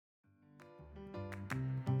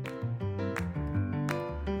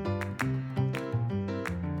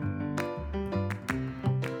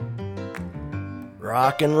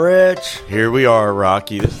Rock and Rich. Here we are,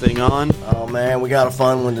 Rocky. This thing on? Oh, man, we got a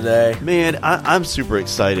fun one today. Man, I'm super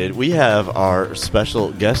excited. We have our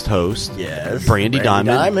special guest host, Yes. Brandy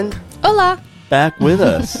Diamond, Hola. back with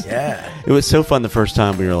us. Yeah. It was so fun the first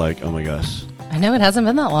time. We were like, oh my gosh. I know it hasn't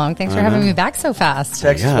been that long. Thanks for having me back so fast.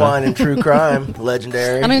 Texas Yeah. Wine and True Crime.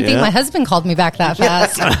 Legendary. I don't even think my husband called me back that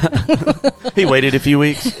fast. He waited a few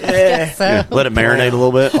weeks. Yeah. So Yeah, let it marinate a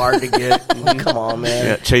little bit. Hard to get. Come on, man.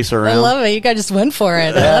 Yeah, chase her I around. love it. You guys just went for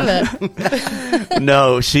it. I love it.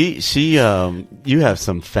 No, you have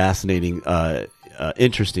some fascinating,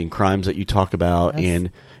 interesting crimes that you talk about. Yes.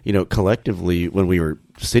 And, you know, collectively, when we were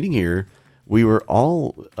sitting here, we were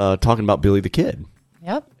all talking about Billy the Kid.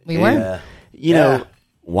 Yep, we were. Yeah. You know,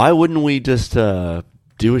 why wouldn't we just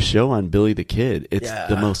do a show on Billy the Kid? It's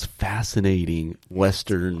the most fascinating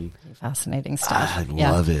Western. Fascinating stuff. I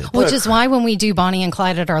love it. Which is why when we do Bonnie and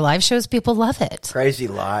Clyde at our live shows, people love it. Crazy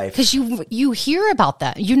life. Because you hear about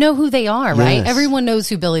that. You know who they are, right? Yes. Everyone knows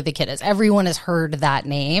who Billy the Kid is. Everyone has heard that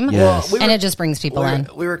name. Yes. And it just brings people in.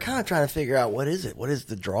 We were kind of trying to figure out what is it? What is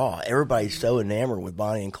the draw? Everybody's so enamored with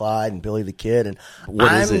Bonnie and Clyde and Billy the Kid, and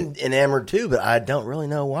What is I'm it? enamored too, but I don't really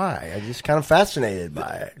know why. I'm just kind of fascinated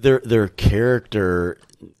by it. Their character,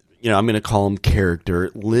 you know, I'm going to call him character,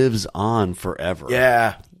 lives on forever.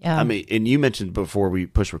 Yeah. Yeah. I mean, and you mentioned before we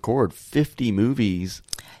push record, 50 movies.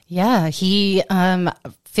 Yeah, he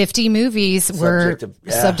 50 movies were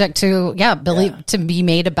subject to Billy to be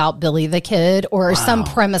made about Billy the Kid or some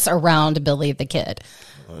premise around Billy the Kid.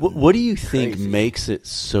 What do you think makes it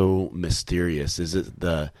so mysterious? Is it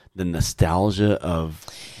the nostalgia of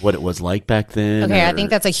what it was like back then? Okay, I think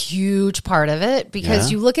that's a huge part of it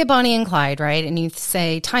because you look at Bonnie and Clyde, right, and you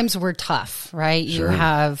say times were tough, right? You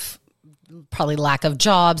have probably lack of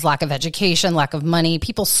jobs, lack of education, lack of money.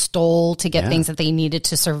 People stole to get things that they needed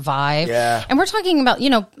to survive. Yeah. And we're talking about, you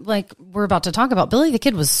know, like we're about to talk about, Billy the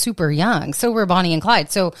Kid was super young. So were Bonnie and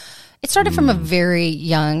Clyde. So it started from a very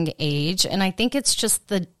young age. And I think it's just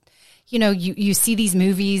you know, you see these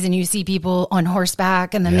movies and you see people on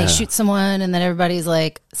horseback and then they shoot someone and then everybody's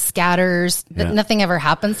like scatters. Nothing ever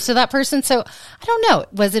happens to that person. So I don't know.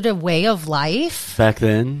 Was it a way of life? back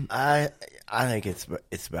then. I think it's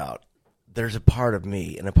about there's a part of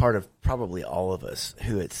me and a part of probably all of us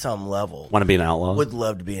who at some level Want to be an outlaw? would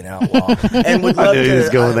love to be an outlaw and would love knew he was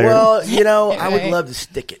going there. Well, you know, I would love to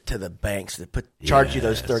stick it to the banks that charge you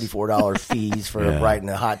those $34 fees for writing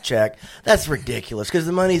a hot check. That's ridiculous because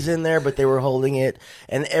the money's in there, but they were holding it,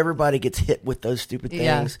 and everybody gets hit with those stupid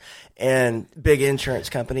things. And big insurance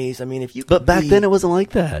companies. I mean, if you But back then it wasn't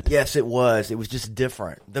like that. Yes, it was. It was just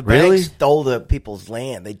different. The Really? banks stole the people's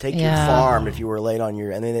land. They'd take your farm if you were late on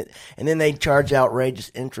your, and then they'd charge outrageous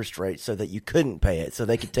interest rates so that you couldn't pay it, so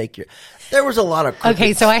they could take your. There was a lot of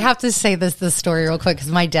Okay, so I have to say this story real quick because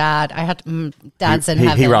my dad, Dad's in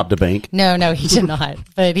heaven. He robbed a bank. No, he did not.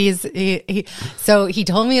 But so he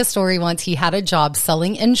told me a story once. He had a job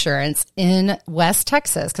selling insurance in West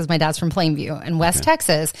Texas because my dad's from Plainview in West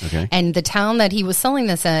Texas, and the town that he was selling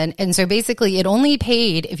this in. And so basically, it only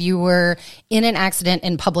paid if you were in an accident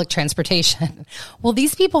in public transportation. Well,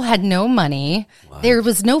 these people had no money. Wow. There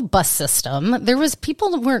was no bus system. There was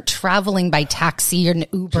people that weren't traveling by taxi or an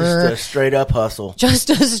Uber. Just a straight up hustle. Just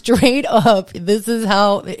a straight up. This is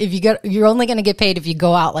how you're only going to get paid if you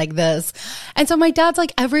go out like this. And so my dad's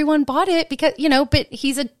like, everyone bought it because, you know, but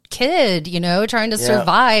he's a kid, you know, trying to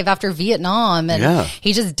survive after Vietnam. And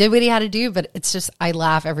he just did what he had to do. But it's just, I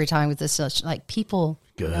laugh every time with this, such like people.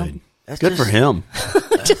 Good. You know? That's Good for him.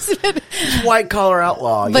 Just white collar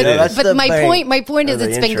outlaw. But, you know, that's the my bank point or is the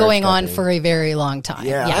it's been insurance going on company. for a very long time.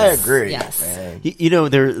 Yeah, Yes. I agree. Yes. Man. You know,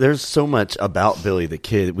 there's so much about Billy the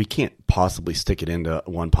Kid. We can't possibly stick it into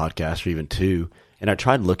one podcast or even two. And I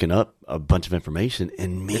tried looking up a bunch of information,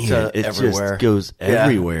 and man, it everywhere. just goes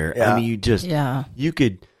everywhere. Yeah. I mean, you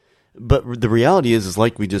could. But the reality is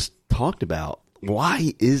like we just talked about.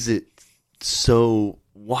 Why is it so?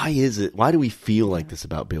 Why do we feel like this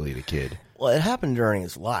about Billy the Kid? Well, it happened during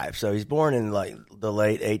his life. So he's born in like the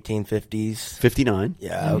late 1850s. 59.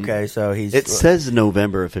 Yeah. Okay. So It says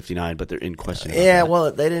November of 59, but they're in question. Yeah,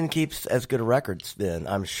 well, they didn't keep as good records then,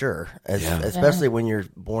 I'm sure, especially when you're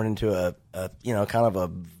born into a you know, kind of a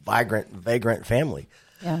vagrant family.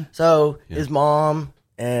 Yeah. So his mom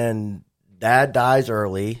and dad dies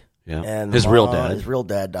early. Yeah. And His real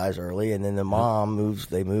dad dies early, and then the mom moves.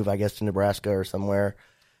 They move, I guess, to Nebraska or somewhere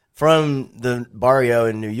from the barrio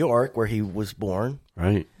in New York where he was born.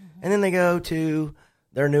 Right. And then they go to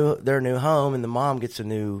their new home, and the mom gets a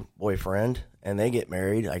new boyfriend, and they get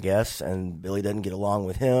married, I guess. And Billy doesn't get along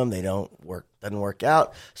with him. Doesn't work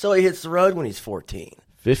out. So he hits the road when he's 14.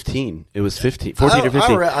 15. It was 15, 14 or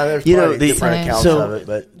 15. There's different accounts of it,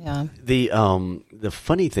 but the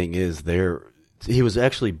funny thing is he was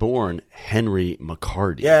actually born Henry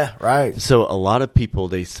McCarty. Yeah, right. So a lot of people,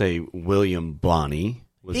 they say William Bonney.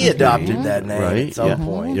 He adopted that name right? at some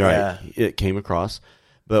point. You're yeah. right. It came across.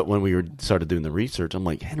 But when we started doing the research, I'm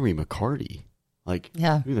like, Henry McCarty? Like,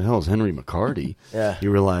 who the hell is Henry McCarty? Yeah.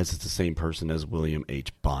 You realize it's the same person as William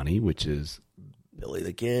H. Bonney, which is Billy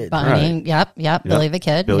the Kid. Bonnie, right. Yep. Billy the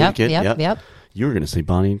Kid. Billy the Kid, Yep. You were going to say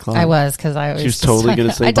Bonnie and Clyde. I was, because I was. She was totally going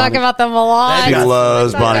to say I Bonnie. talk about them a lot. She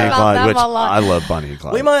loves Bonnie and Clyde, which a lot. I love Bonnie and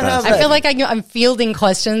Clyde. We might have I feel like I'm fielding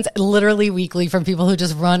questions literally weekly from people who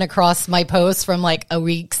just run across my posts from like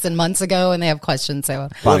weeks and months ago, and they have questions. So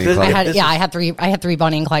Bonnie and Clyde. I had three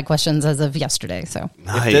Bonnie and Clyde questions as of yesterday. So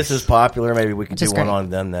Nice. If this is popular, maybe we could do is one great. on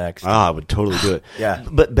them next. I would totally do it. Yeah.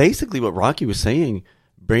 But basically what Rocky was saying,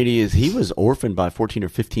 Brady, is he was orphaned by 14 or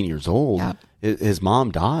 15 years old. Yep. His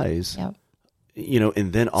mom dies. Yep.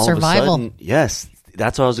 And then all Survival. of a sudden, yes,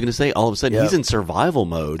 that's what I was going to say. All of a sudden, Yep. he's in survival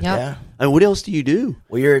mode. Yep. Yeah. And what else do you do?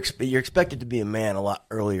 Well, you're expected to be a man a lot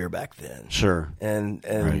earlier back then. Sure. And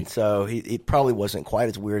Right. so he probably wasn't quite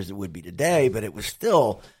as weird as it would be today, but it was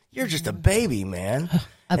still, you're just a baby, man.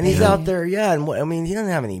 And he's out there, and I mean, he doesn't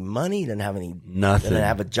have any money, he doesn't have Nothing. doesn't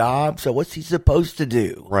have a job, so what's he supposed to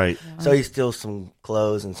do? Right. So he steals some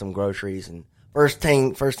clothes and some groceries, and first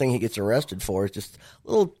thing he gets arrested for is just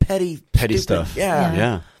little petty stupid stuff. Yeah.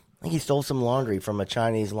 Yeah. I think he stole some laundry from a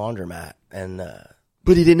Chinese laundromat, and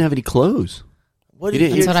But he didn't have any clothes. what He did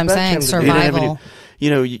didn't- you That's what I'm expect saying, him to do? He didn't have Survival.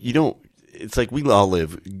 you don't, it's like we all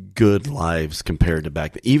live good lives compared to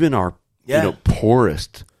back then. Even our,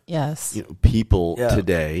 poorest, yes, people Yeah.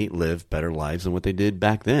 today live better lives than what they did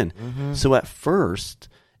back then. Mm-hmm. So at first,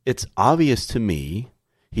 it's obvious to me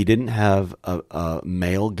he didn't have a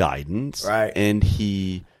male guidance, Right. and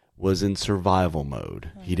he was in survival mode.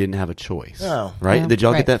 He didn't have a choice, Oh. right? Yeah, Did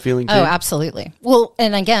y'all right. get that feeling too? Oh, absolutely. Well,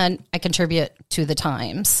 and again, I contribute to the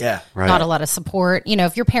times. Yeah. Right. Not a lot of support.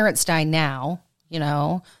 If your parents die now,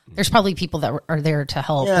 there's probably people that are there to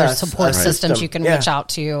help. Yeah, There's a support system. systems you can Yeah. reach out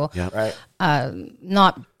to. Yeah. Right.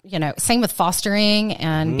 Not, same with fostering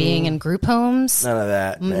and being in group homes. None of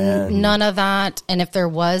that, man. None of that. And if there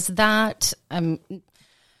was that,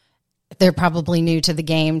 they're probably new to the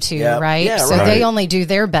game too, Yeah. right? Yeah, so right. they only do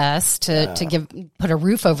their best to put a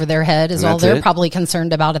roof over their head is And all that's they're it. probably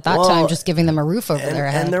concerned about at that Well, time, just giving them a roof over And, their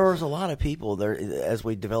head. and there was a lot of people there as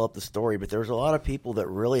we developed the story, but there was a lot of people that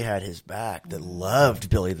really had his back that loved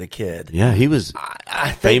Billy the Kid. Yeah, he was I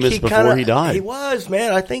think famous before he died. He was,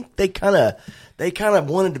 man. I think they kind of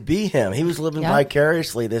wanted to be him. He was living Yeah.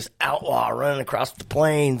 vicariously, this outlaw running across the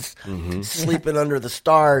plains, Mm-hmm. sleeping under the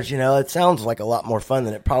stars. It sounds like a lot more fun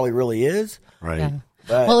than it probably really is. right. Yeah.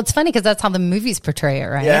 But Well, it's funny because that's how the movies portray it,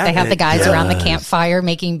 right? Yeah, They have the it guys around the does. campfire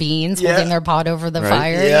making beans, Yeah. holding their pot over the Right.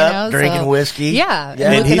 fire, Yeah, so- drinking whiskey. Yeah, Yeah. and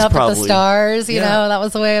And looking he's up at the probably- stars. That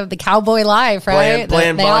was the way of the cowboy life, right?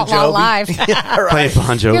 playing the Bon outlaw Jovi. life. Yeah, right. Playing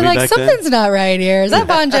Bon Jovi You're like, back something's then. not right here. Is that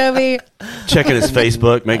Bon Jovi? Checking his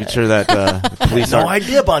Facebook, making sure that the police No aren't.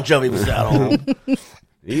 idea Bon Jovi was that old.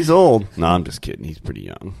 He's old. No, I'm just kidding. He's pretty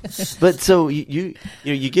young. But so you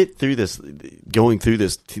get through this, going through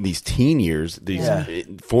these teen years, these Yeah.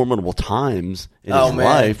 formidable times in Oh, his man.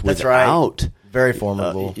 life That's right. without. Very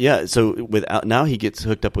formidable. Yeah, so without now he gets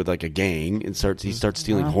hooked up with like a gang and starts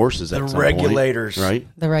stealing horses. At The some point, regulators. right?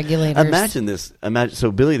 The regulators. Imagine this.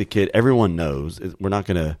 So Billy the Kid, everyone knows. We're not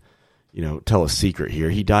going to, tell a secret here.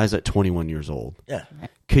 He dies at 21 years old. Yeah.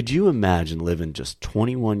 Could you imagine living just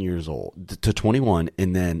 21 years old to 21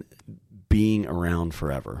 and then being around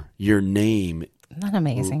forever? Your name Isn't that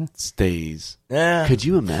amazing? stays. Yeah. Could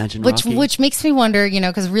you imagine, Which Rocky? which makes me wonder,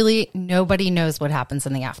 because really nobody knows what happens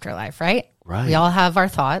in the afterlife, right? Right. We all have our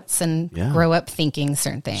thoughts and Yeah. grow up thinking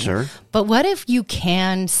certain things. Sure. But what if you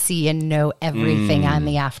can see and know everything on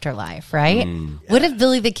the afterlife, right? What if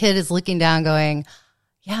Billy the Kid is looking down going,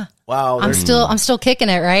 yeah, Wow. I'm there's- still kicking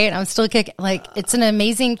it, right? I'm still kicking. Like, it's an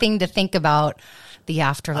amazing thing to think about the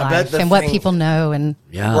afterlife the and what thing- people know and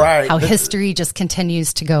Yeah. Right. how The- history just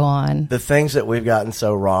continues to go on. The things that we've gotten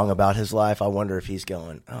so wrong about his life, I wonder if he's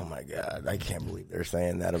going, oh my God, I can't believe they're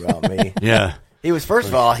saying that about me. Yeah. He was, first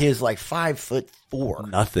of all, he was like 5'4",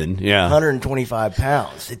 Nothing. Yeah. 125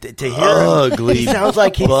 pounds. To hear Ugly him, he sounds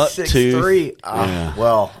like he's buck 6'3". tooth. Yeah.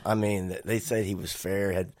 Well, I mean, they said he was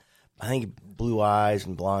fair, had, I think, blue eyes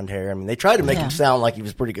and blonde hair. I mean, they tried to make Yeah. him sound like he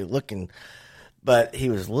was pretty good looking, but he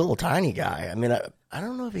was a little tiny guy. I mean, I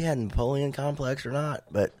don't know if he had a Napoleon complex or not,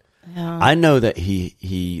 but I know that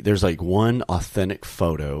he there's like one authentic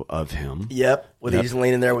photo of him yep, he's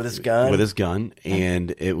leaning there with his gun. with his gun,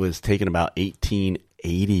 and it was taken about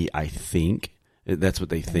 1880, I think. That's what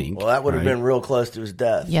they think. Well, that would have been real close to his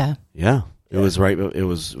death. Yeah. Yeah. It was right. It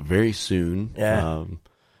was very soon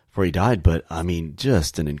before he died. But, I mean,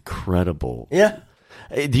 just an incredible. Yeah.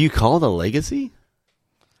 Do you call it a legacy?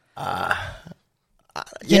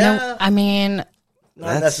 You know, I mean,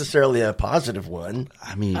 not necessarily a positive one.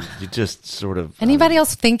 I mean, you just sort of. Anybody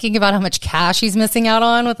else thinking about how much cash he's missing out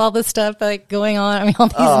on with all this stuff like going on? I mean, all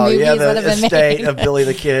these movies that have been made. The estate of Billy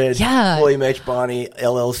the Kid. Yeah. William H. Bonney,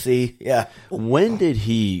 LLC. Yeah. When did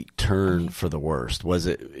he turn for the worst? Was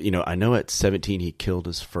it, I know at 17 he killed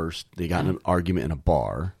his first, they got in an argument in a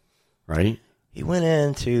bar, right? He went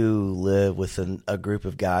in to live with a group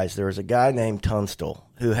of guys. There was a guy named Tunstall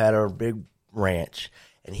who had a big ranch,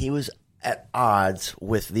 and he was at odds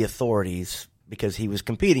with the authorities because he was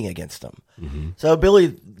competing against them. Mm-hmm. So Billy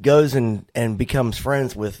goes and becomes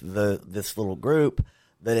friends with this little group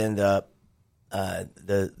that end up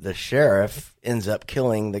the sheriff ends up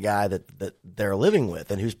killing the guy that they're living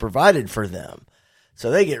with and who's provided for them. So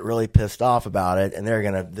they get really pissed off about it, and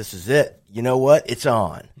this is it. You know what? It's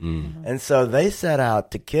on. Mm-hmm. And so they set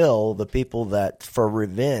out to kill the people for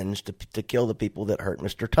revenge, to kill the people that hurt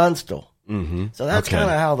Mr. Tunstall. Mm-hmm. So that's kind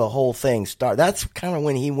of how the whole thing started. That's kind of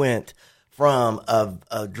when he went from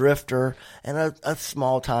a drifter and a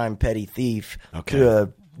small-time petty thief to a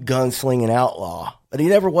gunslinging outlaw. But he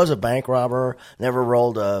never was a bank robber, never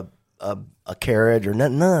rolled a carriage or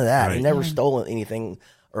none of that. Right. He never stole anything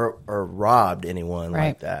or robbed anyone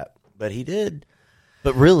like that. But he did.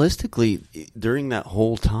 But realistically, during that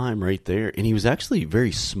whole time right there, and he was actually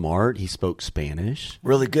very smart. He spoke Spanish.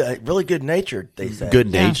 Really good natured, they say.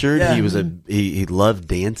 Good natured. Yeah. He was he loved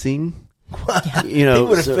dancing. He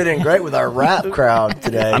would have fit in great with our rap crowd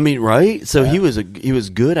today. I mean, right? So he was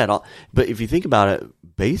good at all. But if you think about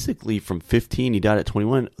it, basically from 15, he died at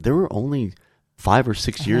 21. There were only 5 or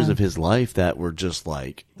 6 years of his life that were just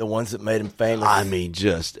like the ones that made him famous. I mean,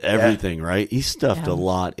 just everything, right? He stuffed a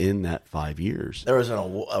lot in that 5 years. There was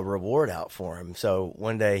a reward out for him. So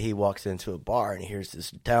one day he walks into a bar and he hears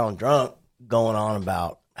this town drunk going on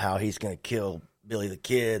about how he's going to kill Billy the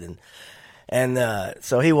Kid, and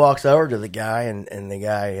so he walks over to the guy, and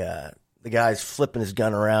the guy's flipping his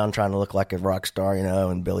gun around trying to look like a rock star,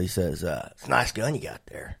 and Billy says, "It's a nice gun you got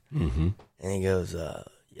there," and he goes,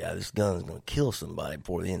 "Yeah, this gun's going to kill somebody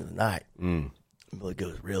before the end of the night." And Billy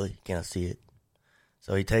goes, "Really? Can I see it?"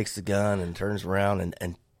 So he takes the gun and turns around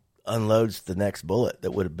and unloads the next bullet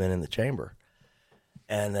that would have been in the chamber,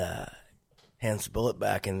 and hands the bullet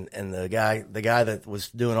back. And the guy that was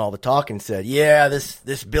doing all the talking said, "Yeah,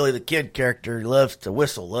 this Billy the Kid character loves to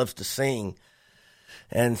whistle, loves to sing."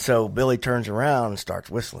 And so Billy turns around and starts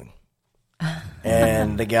whistling,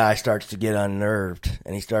 and the guy starts to get unnerved,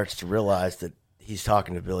 and he starts to realize that he's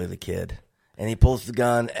talking to Billy the Kid, and he pulls the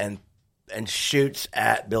gun and shoots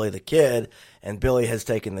at Billy the Kid, and Billy has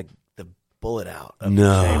taken the bullet out of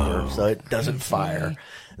the chamber, so it doesn't fire.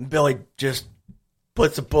 And Billy just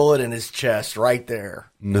puts a bullet in his chest right there.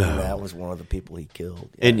 No, and that was one of the people he killed.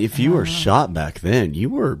 Yeah. And if you were shot back then,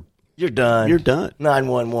 you're done. You're done.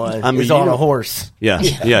 911. I mean, he's on a horse. Yeah.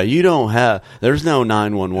 You don't have. There's no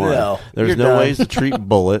 911. No, there's no ways to treat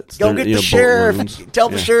bullets. Go get the sheriff. Tell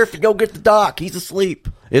the sheriff to go get the doc. He's asleep.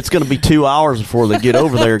 It's going to be 2 hours before they get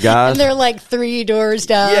over there, guys. And they're like 3 doors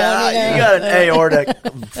down. Yeah, you got an aorta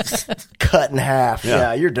cut in half.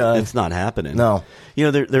 Yeah, you're done. It's not happening. No.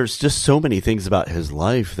 There's just so many things about his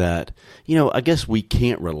life that, I guess we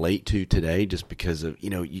can't relate to today just because of,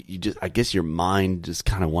 you just, I guess your mind just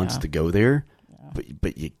kind of wants to go there,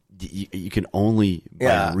 but you can only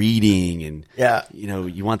by reading and,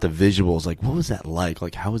 you want the visuals. Like, what was that like?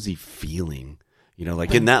 Like, how was he feeling?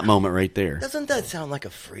 In that moment right there. Doesn't that sound like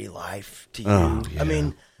a free life to you? Oh, yeah. I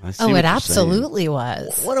mean, it absolutely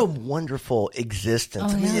was. What a wonderful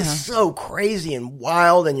existence. I mean, it's so crazy and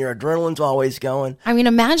wild, and your adrenaline's always going. I mean,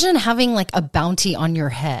 imagine having like a bounty on your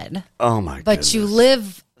head. Oh, my God. But you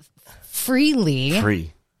live freely.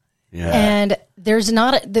 Free. Yeah. And there's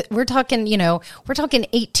not, we're talking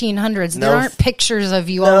 1800s. There aren't pictures of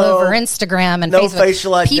you all over Instagram and Facebook.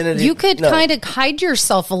 Facial identity. You could kind of hide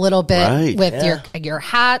yourself a little bit with your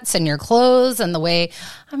hats and your clothes and the way,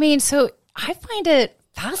 so I find it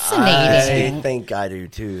fascinating. I think I do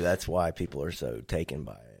too. That's why people are so taken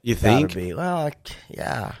by it. You think? Yeah.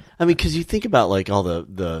 I mean, because you think about like all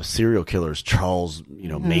the serial killers, Charles,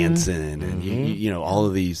 Manson, and all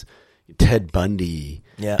of these, Ted Bundy.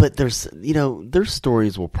 Yeah. But there's their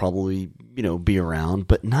stories will probably be around,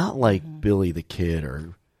 but not like Billy the Kid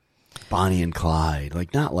or Bonnie and Clyde,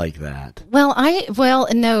 like not like that. Well,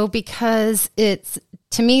 no, because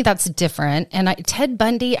to me that's different. And Ted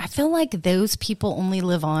Bundy, I feel like those people only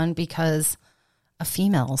live on because of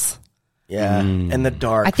females. Yeah, and the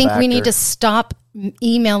dark. I think we need factor. to stop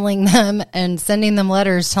emailing them and sending them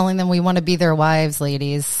letters telling them we want to be their wives,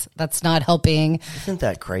 ladies. That's not helping. Isn't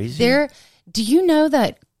that crazy? Do you know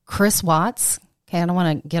that Chris Watts? Okay, I don't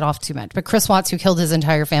want to get off too much, but Chris Watts, who killed his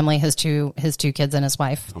entire family, his two kids and his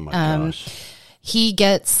wife. Oh my gosh. He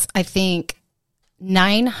gets, I think,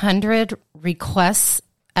 900 requests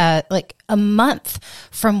like a month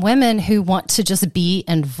from women who want to just be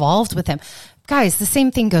involved with him. Guys, the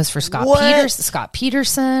same thing goes for Scott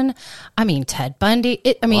Peterson. I mean, Ted Bundy.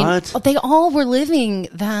 They all were living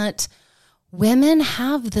that. Women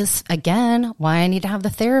have this, again, why I need to have the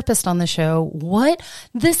therapist on the show. What?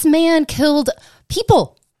 This man killed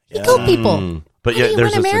people. He killed people. But yeah,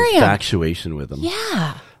 there's this infatuation with him.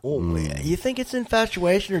 Yeah. Well, you think it's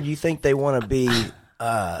infatuation, or do you think they want to be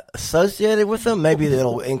associated with them? Maybe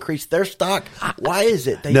it'll increase their stock. Why is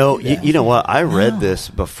it? You know what? I read this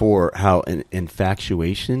before, how an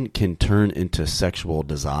infatuation can turn into sexual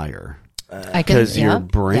desire. Because your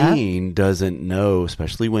brain doesn't know,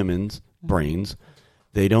 especially women's brains,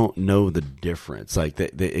 they don't know the difference. Like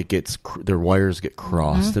it gets, their wires get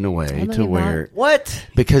crossed in a way to where what?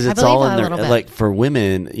 Because it's all in there. Like for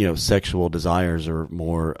women, sexual desires are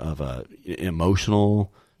more of a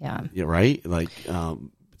emotional. Yeah. Right. Like,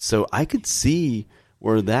 so I could see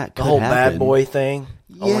where that could the whole happen. bad boy thing.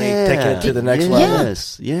 Only taking it to the next level.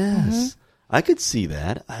 Yes. Mm-hmm. I could see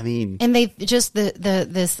that. I mean, and they just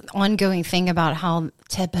this ongoing thing about how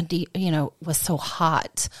Ted Bundy, was so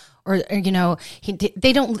hot, or he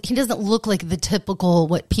doesn't look like the typical,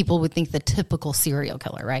 what people would think the typical serial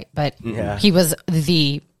killer, right? But he was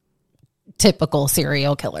the typical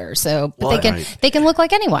serial killer. So, but they can look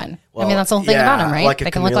like anyone. Well, I mean, that's the whole thing about him, right? Like they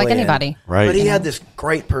can look like anybody, right? But he had this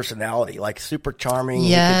great personality, like super charming.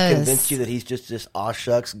 Yes. He could convince you that he's just this aw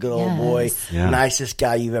shucks, good old boy, nicest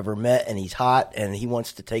guy you've ever met, and he's hot, and he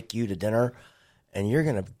wants to take you to dinner, and you're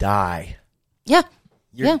gonna die. Yeah.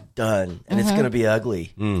 You're done, and it's going to be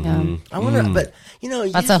ugly. Mm-hmm. I wonder, but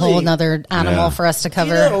that's a whole other animal for us to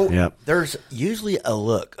cover. There's usually a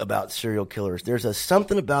look about serial killers. There's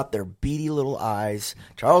something about their beady little eyes.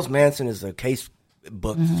 Charles Manson is a case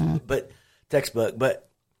book, textbook, but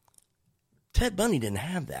Ted Bundy didn't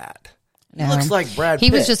have that. He looks like Brad Pitt.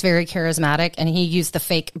 He was just very charismatic, and he used the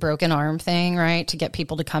fake broken arm thing, right, to get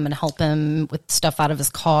people to come and help him with stuff out of his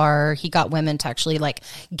car. He got women to actually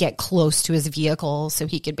get close to his vehicle so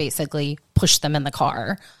he could basically push them in the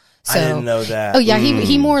car. So, I didn't know that. Oh yeah,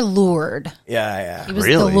 he more lured. Yeah. He was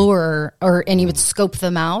the lure, and he would scope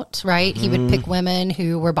them out, right? He would pick women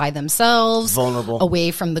who were by themselves, vulnerable,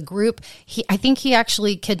 away from the group. I think he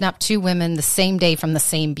actually kidnapped 2 women the same day from the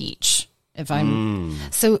same beach. He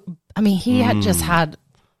had just had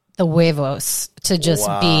the huevos to just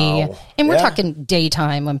be, and we're talking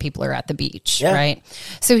daytime when people are at the beach, right?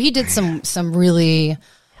 So he did some really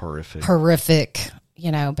horrific,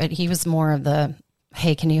 but he was more of the,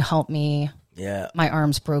 hey, can you help me? Yeah, my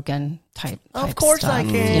arm's broken type. Of course stuff, I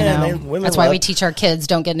can. That's why we teach our kids,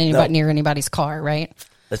 don't get near anybody's car, right?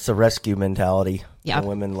 That's the rescue mentality. Yeah, the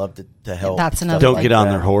women love to help. That's another. Don't get on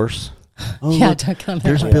their horse. Oh, yeah, look,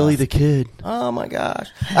 there's Billy the Kid. Oh my gosh!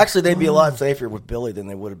 Actually, they'd be a lot safer with Billy than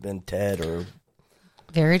they would have been Ted or.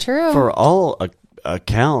 Very true. For all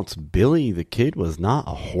accounts, Billy the Kid was not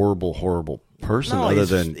a horrible person, other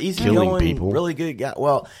than killing people. Really good guy.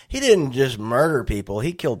 Well, he didn't just murder people;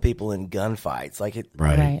 he killed people in gunfights.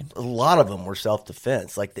 A lot of them were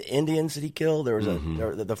self-defense. Like the Indians that he killed, there was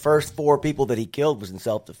the first 4 people that he killed was in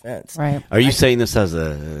self-defense. Right? Are you saying this as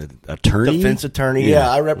a attorney? Defense attorney? Yeah,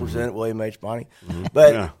 I represent William H. Bonney,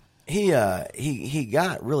 but he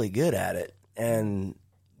got really good at it and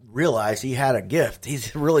realized he had a gift.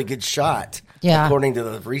 He's a really good shot, according to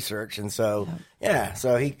the research, and so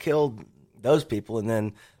so he killed those people, and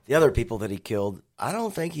then the other people that he killed, I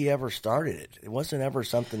don't think he ever started it. It wasn't ever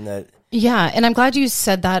something that... Yeah, and I'm glad you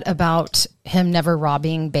said that about him never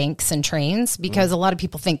robbing banks and trains, because a lot of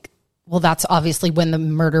people think, well, that's obviously when the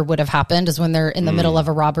murder would have happened, is when they're in the middle of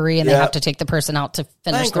a robbery and they have to take the person out to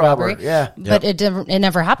finish Bank the robbery. But it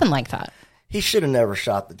never happened like that. He should have never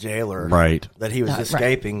shot the jailer that he was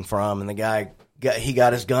escaping from, and the guy... He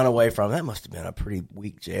got his gun away from him. That must have been a pretty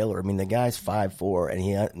weak jailer. I mean, the guy's 5'4", and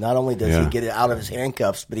he not only does he get it out of his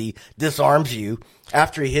handcuffs, but he disarms you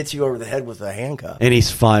after he hits you over the head with a handcuff. And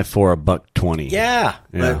he's 5'4", $120. Yeah.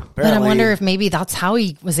 But I wonder if maybe that's how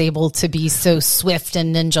he was able to be so swift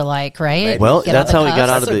and ninja-like, right? Maybe. Well, that's how he got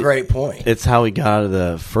out of That's a great point. It's how he got out of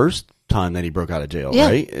the first time that he broke out of jail,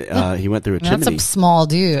 right? He went through a chimney. That's a small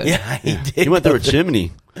dude. Yeah, he did. He went through a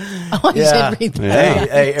chimney. Oh, I did read that.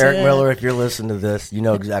 Hey, Eric Miller, if you're listening to this, you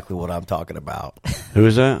know exactly what I'm talking about. Who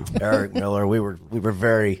is that? Eric Miller. We were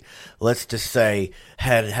very, let's just say,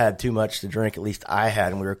 had too much to drink. At least I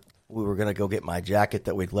had, and we were going to go get my jacket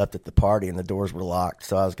that we'd left at the party, and the doors were locked,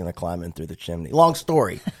 so I was going to climb in through the chimney. Long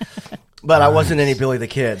story. But I wasn't any Billy the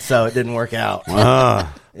Kid, so it didn't work out.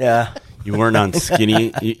 Yeah. You weren't on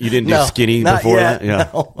skinny. You didn't do skinny before that?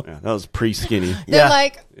 Yeah. No. Yeah. That was pre-skinny. They're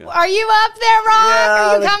like, are you up there, Rock?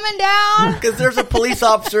 Are you coming down? Because there's a police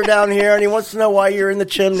officer down here, and he wants to know why you're in the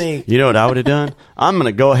chimney. You know what I would have done? I'm going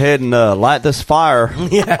to go ahead and light this fire.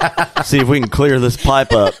 Yeah. See if we can clear this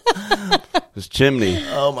pipe up. This chimney.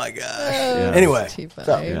 Oh, my gosh. Yeah. Anyway.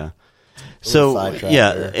 So,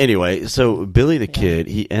 anyway, so Billy the Kid,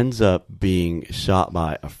 he ends up being shot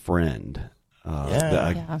by a friend.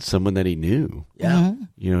 Someone that he knew. Yeah.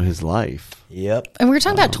 You know, his life. Yep. And we were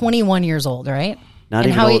talking about 21 years old, right? Not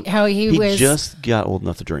and even how he was just got old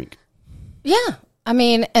enough to drink. Yeah. I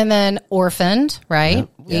mean, and then orphaned, right?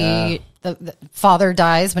 The father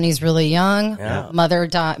dies when he's really young. Yeah.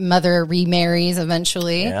 Mother remarries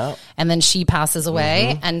eventually. Yeah. And then she passes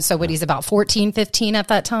away. And so he's about 14, 15 at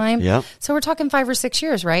that time. Yeah. So we're talking 5 or 6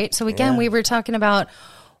 years, right? So again, we were talking about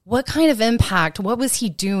what kind of impact, what was he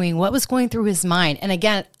doing? What was going through his mind? And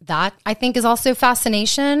again, that I think is also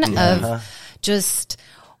fascination of just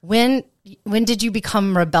when did you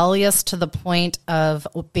become rebellious to the point of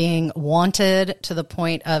being wanted, to the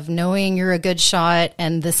point of knowing you're a good shot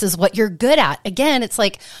and this is what you're good at? Again, it's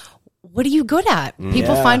like, what are you good at?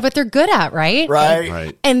 People find what they're good at, right?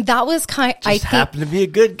 Right. And that was I think happened to be a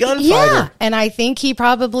good gunfighter. Yeah, and I think he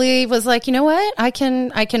probably was like, you know what? I can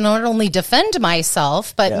not only defend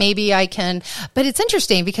myself, but maybe I can. But it's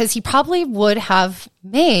interesting because he probably would have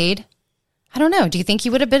made. I don't know. Do you think he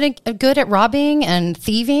would have been good at robbing and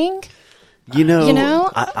thieving? You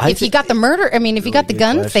know, if he got the murder, I mean, if he got the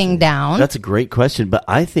gun thing down. That's a great question, but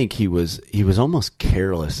I think he was almost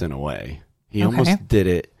careless in a way. He almost did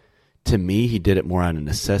it. To me, he did it more out of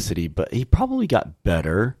necessity, but he probably got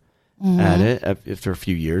better at it after a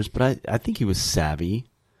few years. But I think he was savvy.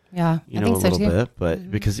 Yeah, I think a little bit. But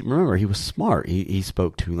because remember, he was smart. He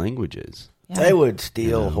spoke 2 languages. Yeah. They would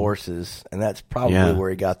steal horses, and that's probably where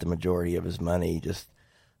he got the majority of his money. Just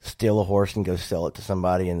steal a horse and go sell it to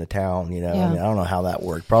somebody in the town. You know, I mean, I don't know how that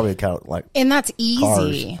worked. Probably kind of like, and that's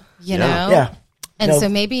easy. You know, yeah. And so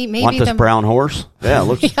maybe want this brown horse? Yeah, it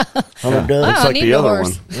looks looks like the other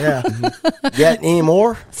one. Yeah. Got any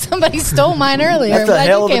more? Somebody stole mine earlier. That's a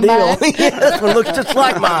hell of a deal. This one looks just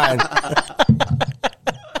like mine.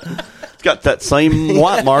 It's got that same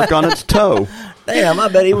white mark on its toe. Damn, I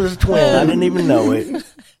bet he was a twin. I didn't even know it.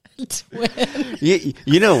 Twin.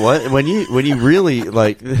 You know what? When you really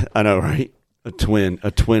like, I know, right? A twin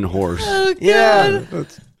horse. Oh, God. Yeah.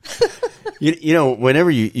 You know, whenever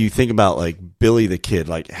you think about like Billy the Kid,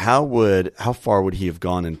 like how far would he have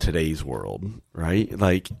gone in today's world, right?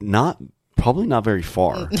 Like probably not very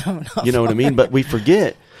far. No, you know what I mean? But we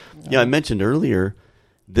forget. I mentioned earlier,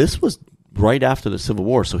 this was right after the Civil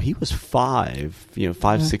War, so he was 5,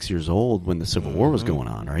 6 years old when the Civil War was going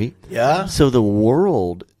on, right? Yeah. So the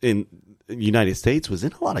world in the United States was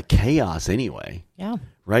in a lot of chaos anyway. Yeah.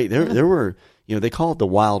 Right? There were. They call it the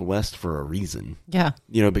Wild West for a reason. Yeah.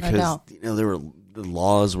 Because the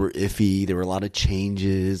laws were iffy. There were a lot of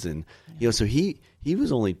changes, and so he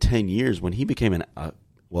was only 10 years when he became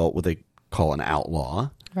what they call an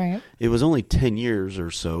outlaw. Right. It was only 10 years or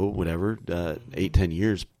so, whatever, 8-10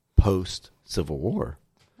 years post Civil War.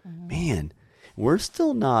 Man, we're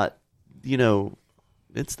still not.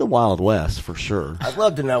 It's the Wild West for sure. I'd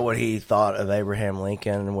love to know what he thought of Abraham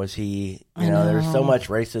Lincoln. Was he, there was so much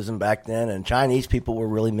racism back then, and Chinese people were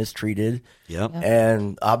really mistreated. Yep.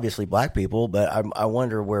 And obviously black people, but I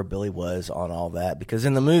wonder where Billy was on all that, because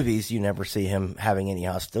in the movies you never see him having any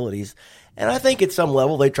hostilities. And I think at some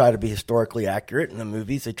level they try to be historically accurate in the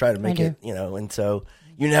movies. They try to make it, and so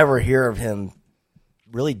you never hear of him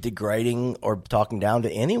really degrading or talking down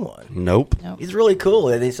to anyone. Nope. He's really cool.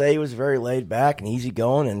 They say he was very laid back and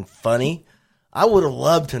easygoing and funny. I would have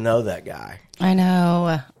loved to know that guy. I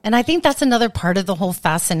know. And I think that's another part of the whole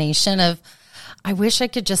fascination of, I wish I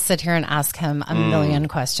could just sit here and ask him a million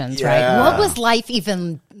questions, right? What was life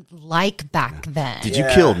even like back then? Did you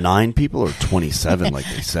kill 9 people or 27 like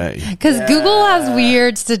they say? Because Google has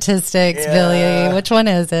weird statistics, Billy. Which one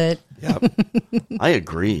is it? Yep. I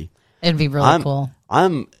agree. It'd be really cool.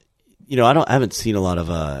 I haven't seen a lot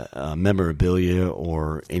of memorabilia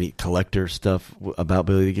or any collector stuff about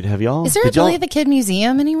Billy the Kid. Have y'all? Is there a Billy the Kid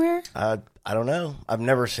museum anywhere? I don't know. I've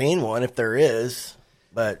never seen one. If there is,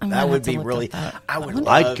 but that would be really. I would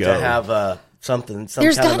love to have something.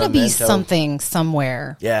 There's got to be something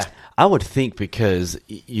somewhere. Yeah. I would think because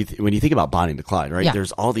when you think about Bonnie and Clyde, right? Yeah.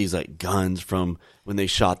 There's all these like guns from when they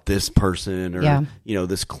shot this person, or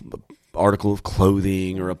this article of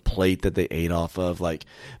clothing or a plate that they ate off of. Like,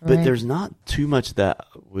 but there's not too much of that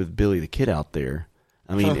with Billy the Kid out there.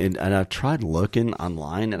 I mean, and I've tried looking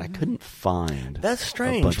online and I couldn't find. That's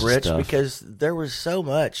strange, Rich, because there was so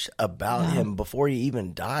much about him before he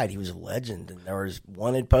even died. He was a legend, and there was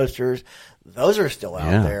wanted posters. Those are still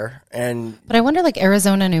out there. But I wonder, like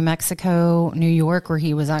Arizona, New Mexico, New York, where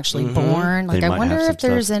he was actually born. Like, I wonder if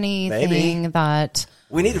there's anything that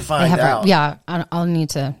we need to find out. Yeah, I'll need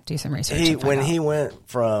to do some research. When he went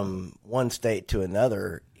from one state to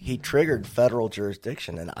another, he triggered federal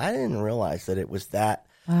jurisdiction, and I didn't realize that it was that.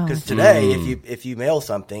 Because today, if you mail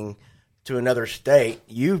something to another state,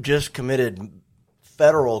 you've just committed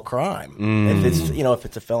federal crime. If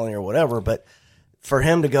it's a felony or whatever. But for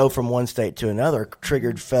him to go from one state to another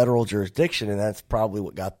triggered federal jurisdiction, and that's probably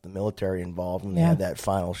what got the military involved when they had that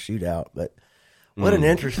final shootout. But what an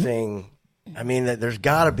interesting. I mean, there's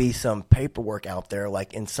got to be some paperwork out there,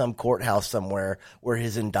 like in some courthouse somewhere, where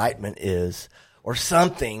his indictment is. Or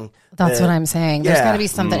something. That's what I'm saying. There's got to be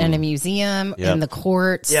something in a museum, in the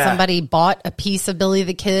courts. Yeah. Somebody bought a piece of Billy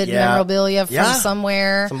the Kid memorabilia from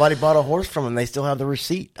somewhere. Somebody bought a horse from him. They still have the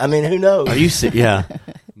receipt. I mean, who knows? Are you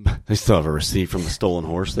they still have a receipt from the stolen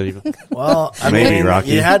horse that he. Well, I mean, Rocky.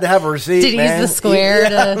 You had to have a receipt. Did he use the square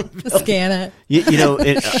to scan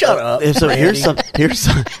it? Shut up. So here's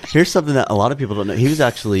something that a lot of people don't know. He was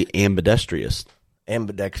actually ambidextrous.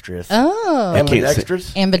 Ambidextrous. Oh,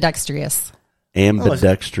 ambidextrous. Ambidextrous.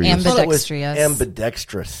 Ambidextrous.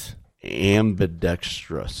 Ambidextrous.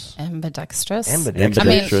 Ambidextrous.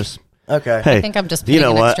 Ambidextrous. Okay. Hey, I think I'm just. You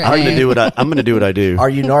know what? I'm going to do what I do. Are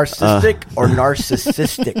you narcissistic or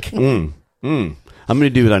narcissistic? I'm going to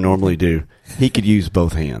do what I normally do. He could use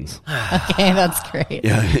both hands. Okay, that's great.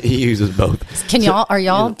 Yeah, he uses both. Can y'all do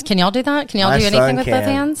that? Can y'all do anything with both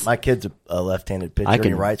hands? My kid's a left-handed pitcher. And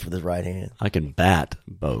he writes with his right hand. I can bat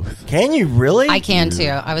both. Can you really? I can too.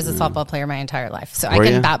 I was a softball player my entire life, so I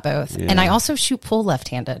can bat both. Yeah. And I also shoot pool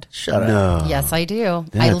left-handed. Shut up. Yes, I do.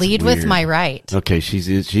 I lead with my right. Okay, she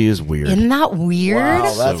is weird. Isn't that weird?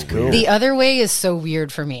 Wow, that's cool. The other way is so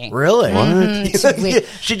weird for me. Really? What?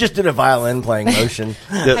 She just did a violin playing motion.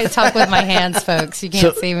 I talk with my hands, folks. You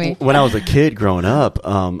can't see me. When I was a kid growing up,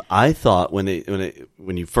 I thought when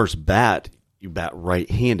you first bat, you bat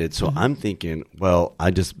right-handed. So I'm thinking, well,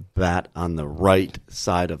 I just bat on the right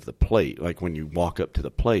side of the plate. Like when you walk up to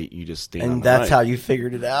the plate, you just stand on the right. And that's how you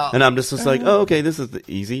figured it out. And I'm just like, oh, okay, this is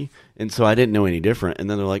easy. And so I didn't know any different. And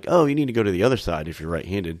then they're like, oh, you need to go to the other side if you're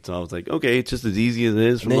right-handed. So I was like, okay, it's just as easy as it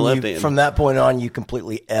is from the left hand. From that point on, you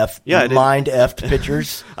completely mind-effed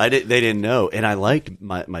pitchers. They didn't know. And I liked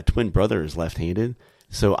my twin brother is left-handed.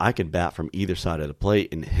 So I could bat from either side of the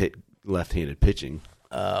plate and hit left-handed pitching.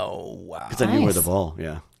 Oh, wow. Because I knew where the ball,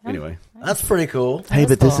 Anyway. That's pretty cool. Hey,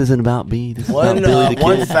 but this isn't about me. This is about Billy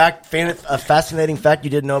the Kid. A fascinating fact you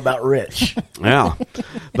didn't know about Rich. Yeah.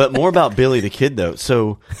 But more about Billy the Kid, though.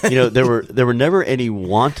 So, there were never any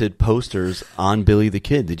wanted posters on Billy the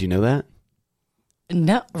Kid. Did you know that?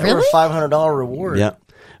 No, really? There were a $500 reward. Yeah.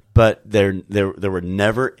 But there were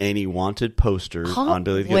never any wanted posters on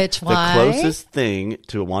Billy the Kid. Why? The closest thing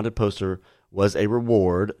to a wanted poster was a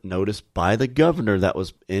reward noticed by the governor that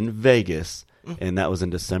was in Vegas, and that was in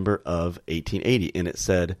December of 1880. And it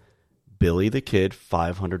said, Billy the Kid,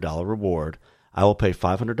 $500 reward. I will pay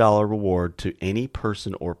 $500 reward to any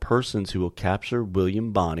person or persons who will capture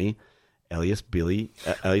William Bonney, alias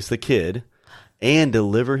the Kid, and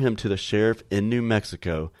deliver him to the sheriff in New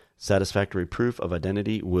Mexico. Satisfactory proof of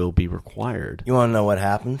identity will be required. You want to know what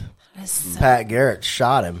happened? Pat Garrett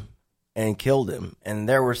shot him and killed him, and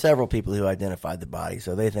there were several people who identified the body,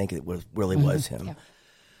 so they think it was him. Yeah.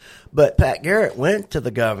 But Pat Garrett went to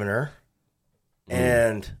the governor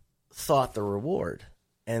and sought the reward,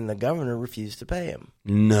 and the governor refused to pay him.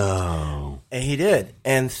 No. And he did.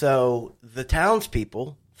 And so the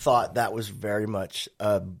townspeople thought that was very much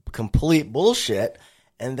complete bullshit,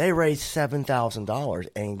 and they raised $7,000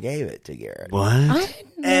 and gave it to Garrett. What?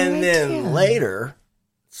 Then later,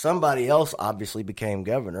 somebody else obviously became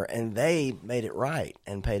governor, and they made it right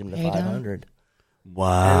and paid him the $500.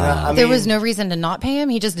 Wow. And, there was no reason to not pay him?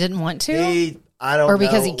 He just didn't want to? I don't know. Or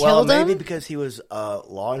because he killed him? Maybe because he was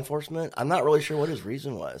law enforcement. I'm not really sure what his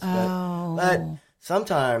reason was. But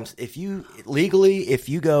sometimes if you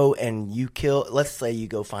go and you kill, let's say you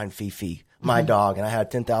go find Fifi, my dog, and I had a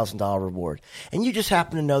 $10,000 reward, and you just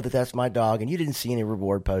happen to know that that's my dog, and you didn't see any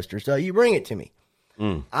reward poster, so you bring it to me.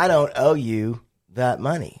 I don't owe you that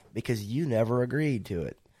money because you never agreed to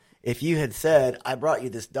it. if you had said, I brought you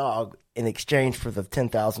this dog in exchange for the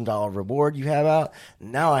 $10,000 reward you have out,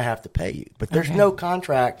 now I have to pay you. But there's no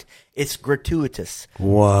contract. It's gratuitous.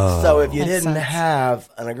 Whoa. So if you Makes didn't sense. have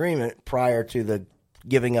an agreement prior to the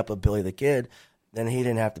giving up of Billy the Kid, then he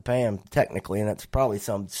didn't have to pay him technically. And that's probably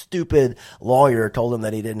some stupid lawyer told him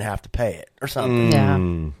that he didn't have to pay it or something.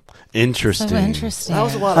 Yeah. Interesting. So interesting. That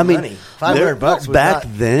was a lot of money. $500 was back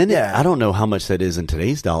not- then. Yeah. I don't know how much that is in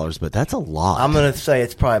today's dollars, but that's a lot. I'm going to say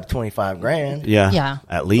it's probably 25 grand. yeah, Yeah.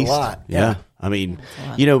 at least. lot, Yeah. yeah. I mean,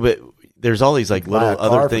 but there's all these like Buy little a car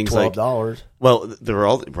other for things like. $12. Well, they're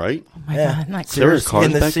all right. Oh my Yeah. God. Not Sears cars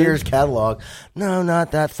in the back then? Sears catalog. No,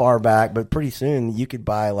 not that far back, but pretty soon you could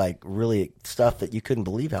buy like really stuff that you couldn't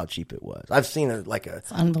believe how cheap it was. I've seen a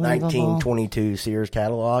unbelievable. 1922 Sears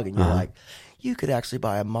catalog, and you're like, you could actually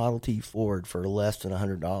buy a Model T Ford for less than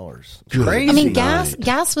 $100. It's crazy. I mean,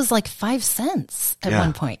 gas was like 5 cents at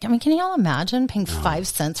one point. I mean, can y'all imagine paying 5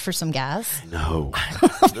 cents for some gas? No.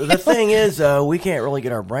 The thing is, we can't really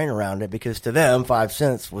get our brain around it because to them, 5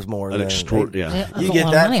 cents was more than Yeah. That's you a get lot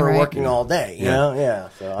of that money, for right? working all day. You know, yeah.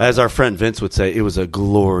 So As our friend Vince would say, it was a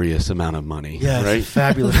glorious amount of money. yeah, Right. it's a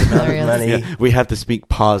fabulous amount of Hilarious. money. Yeah, we have to speak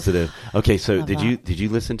positive. Okay, so did you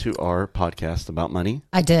listen to our podcast about money?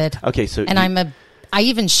 I did. Okay, so And I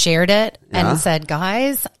even shared it Yeah? and said,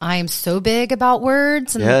 guys, I'm so big about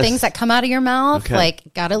words and Yes. things that come out of your mouth. Okay.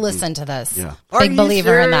 Like, gotta listen to this. Yeah. Are Big you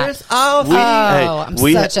believer in that. serious? Oh, I'm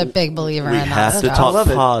we such a big believer we in that have to stuff. talk love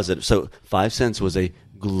it. positive. So 5 cents was a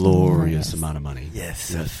glorious amount of money.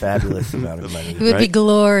 yes, a fabulous amount of money. It would be Right?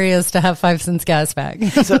 glorious to have 5 cents gas back.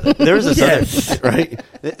 So there was this Yes. other right.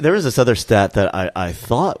 There was this other stat that I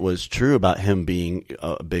thought was true about him being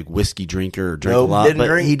a big whiskey drinker or drink Nope, a lot, didn't but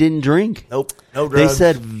drink. he didn't drink. Nope, no They drugs.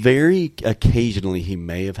 said very occasionally he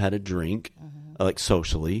may have had a drink, like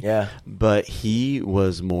socially. Yeah. But he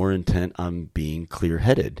was more intent on being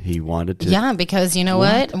clear-headed. He wanted to. Yeah, because you know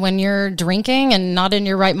what? When you're drinking and not in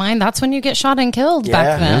your right mind, that's when you get shot and killed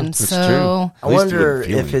back then. that's so true. I At least he wonder wouldn't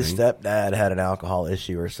feel if his anything. stepdad had an alcohol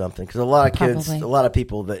issue or something. Because a lot of kids, Probably. a lot of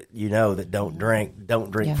people that you know that don't drink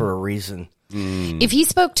Yeah. for a reason. if he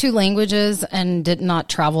spoke 2 languages and did not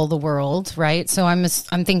travel the world, right? So I'm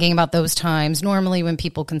thinking about those times. Normally, when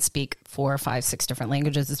people can speak 4, 5, 6 different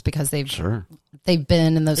languages, it's because they've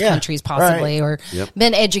been in those Yeah, countries possibly, right. or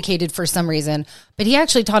been educated for some reason. But he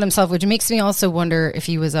actually taught himself, which makes me also wonder if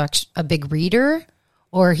he was a big reader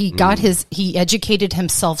or he got he educated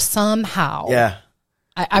himself somehow. Yeah,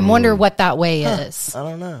 I wonder what that way is. I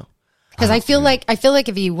don't know. Because I feel like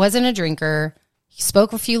if he wasn't a drinker, he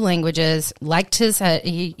spoke a few languages, liked his head.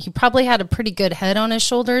 He probably had a pretty good head on his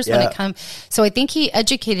shoulders when Yeah. it comes. So I think he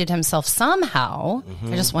educated himself somehow.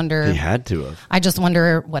 I just wonder. He had to have. I just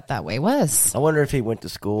wonder what that way was. I wonder if he went to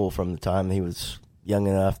school from the time he was young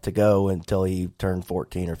enough to go until he turned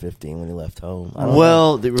 14 or 15 when he left home. I don't know.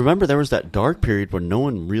 Well, remember there was that dark period where no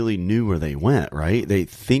one really knew where they went, right? They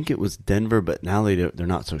think it was Denver, but now they're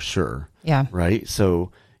not so sure. Yeah. Right?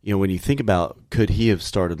 So, when you think about could he have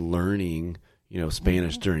started learning,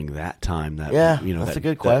 Spanish during that time? That that's a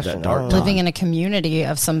good question. That dark I don't time. know. Living in a community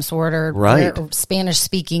of some sort or Right. Spanish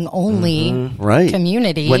speaking only Right.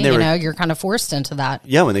 community, When they were- you're kind of forced into that.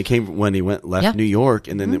 Yeah, when they left Yeah. New York,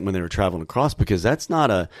 and then when they were traveling across, because that's not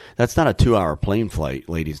a 2-hour plane flight,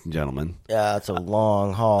 ladies and gentlemen. Yeah, it's a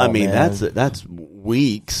long haul. I mean, man. that's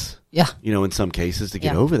weeks. Yeah. In some cases to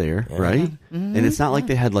get Yeah. over there, right? And it's not like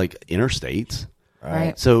they had like interstates.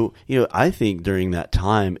 Right. So, I think during that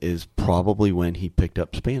time is probably when he picked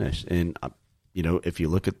up Spanish. And, if you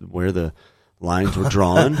look at where the lines were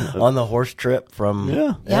drawn, on the horse trip from.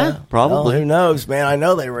 Yeah. probably. Well, who knows, man? I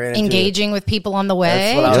know they ran into Engaging with people on the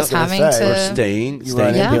way, That's what I was just gonna having say. Or to. staying You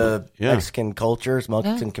run Yeah. into Yeah. Mexican cultures,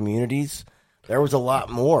 Mexican communities. There was a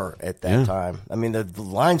lot more at that time. I mean, the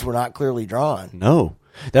lines were not clearly drawn. No.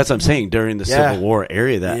 That's what I'm saying during the Yeah. Civil War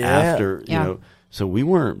area that Yeah. after, Yeah. so we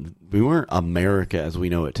weren't America as we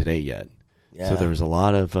know it today yet. Yeah. So there was a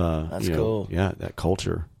lot of, That's cool. Yeah, that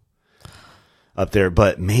culture up there.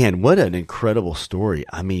 But man, what an incredible story.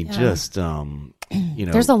 I mean, just,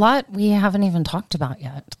 There's a lot we haven't even talked about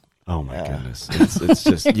yet. oh my goodness. It's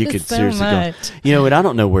just, you could So seriously much. go, and I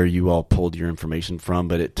don't know where you all pulled your information from,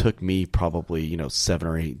 but it took me probably, 7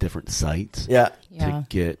 or 8 different sites Yeah. Yeah. to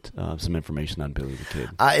get some information on Billy the Kid.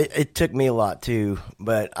 It took me a lot too,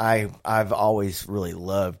 but I've always really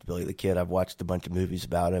loved Billy the Kid. I've watched a bunch of movies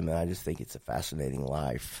about him, and I just think it's a fascinating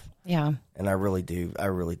life. Yeah. And I really do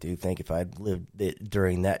think if I'd lived it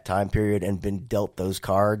during that time period and been dealt those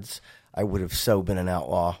cards, I would have so been an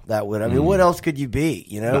outlaw. That would, I mean, what else could you be?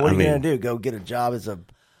 What are you going to do? Go get a job as a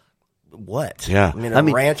what? Yeah. I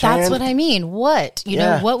mean, ranch That's hand? what I mean. What? You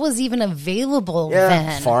know, what was even available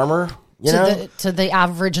then? Farmer. To the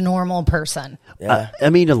average normal person. Yeah.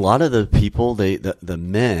 I mean, a lot of the people, the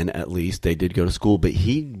men at least, they did go to school, but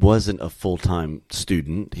he wasn't a full-time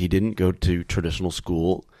student. He didn't go to traditional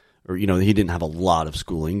school, or, he didn't have a lot of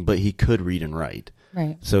schooling, but he could read and write.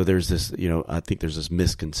 Right. So there's this, I think there's this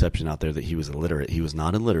misconception out there that he was illiterate. He was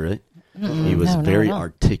not illiterate. He was very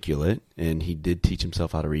articulate, and he did teach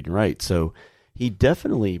himself how to read and write. So he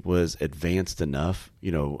definitely was advanced enough,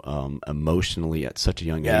 emotionally at such a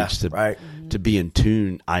young age to be in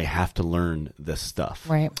tune. I have to learn this stuff.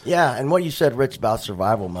 Right. Yeah, and what you said, Rich, about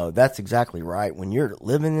survival mode, that's exactly right. When you're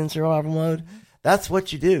living in survival mode, that's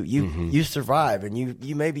what you do. You survive, and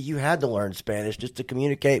you maybe you had to learn Spanish just to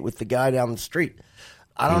communicate with the guy down the street.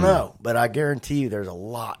 I don't know, but I guarantee you there's a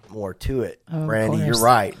lot more to it, Brandy. You're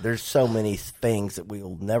right. There's so many things that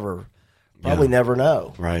we'll probably never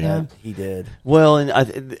know. Right. Yeah. He did. Well,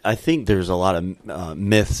 and I think there's a lot of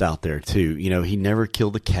myths out there too. He never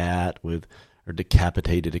killed a cat or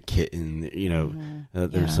decapitated a kitten.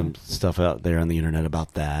 There's some stuff out there on the internet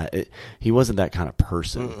about that. He wasn't that kind of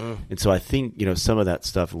person. And so I think, some of that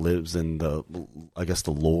stuff lives in the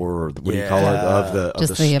lore, or what do you call it, of the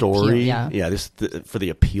story. Appeal, for the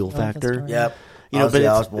appeal factor. Yep. But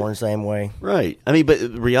I was born the same way. Right. I mean, but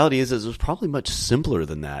the reality is it was probably much simpler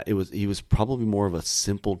than that. He was probably more of a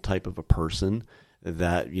simple type of a person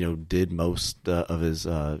that, did most of his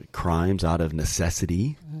crimes out of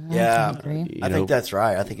necessity. Yeah. I think that's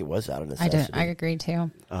right. I think it was out of necessity. I agree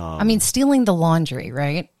too. I mean, stealing the laundry,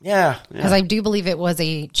 right? Yeah. Because I do believe it was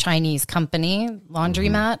a Chinese company,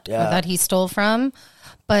 laundromat, that he stole from.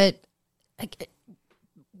 But it's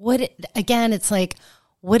like,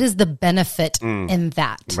 what is the benefit in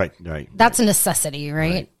that? Right. That's a necessity,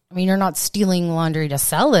 right? I mean, you're not stealing laundry to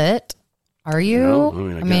sell it, are you?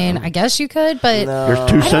 No, I guess you could, but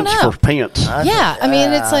there's 2 cents for pants. I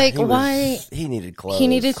mean, it's like, why? He needed clothes. He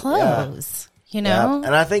needed clothes. And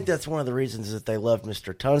I think that's one of the reasons that they loved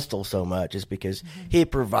Mr. Tunstall so much, is because he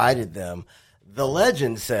provided them. The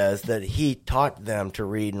legend says that he taught them to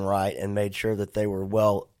read and write and made sure that they were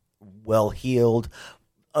well heeled,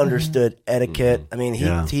 understood etiquette. I mean,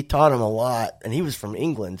 he taught them a lot, and he was from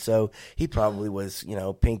England, so he probably was,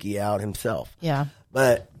 pinky out himself. Yeah.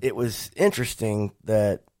 But it was interesting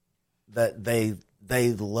that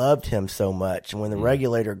they loved him so much, and when the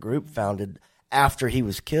Regulator Group founded after he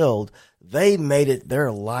was killed, they made it their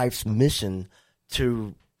life's mission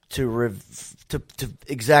to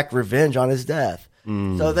exact revenge on his death.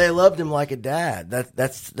 So they loved him like a dad.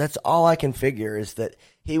 That's all I can figure, is that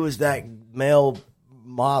he was that male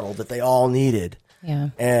model that they all needed.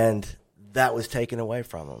 Yeah. And that was taken away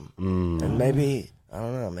from him. And maybe, I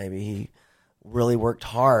don't know, maybe he really worked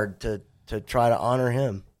hard to try to honor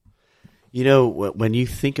him. When you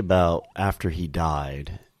think about after he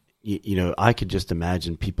died, I could just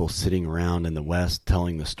imagine people sitting around in the West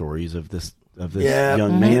telling the stories of this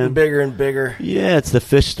young man. Getting bigger and bigger. Yeah, it's the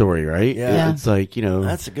fish story, right? Yeah. It's like,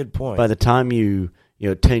 that's a good point. By the time you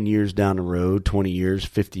 10 years down the road, 20 years,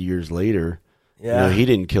 50 years later, he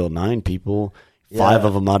didn't kill 9 people, 5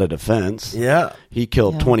 of them out of defense. Yeah. He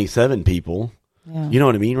killed 27 people. Yeah. You know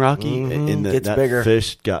what I mean, Rocky? And that bigger.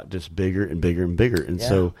 Fish got just bigger and bigger and bigger. And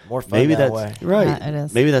so more fun maybe that that's way. right. Yeah, it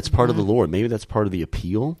is. Maybe that's part of the lore. Maybe that's part of the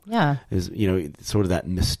appeal. Yeah. Is, sort of that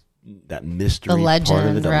mystery, the legend, part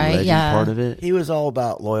of it, the right? legend part of it. He was all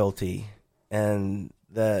about loyalty, and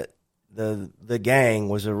the gang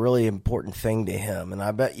was a really important thing to him. And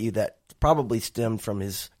I bet you that probably stemmed from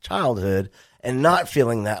his childhood and not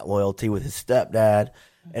feeling that loyalty with his stepdad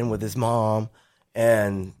and with his mom,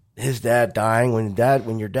 and his dad dying.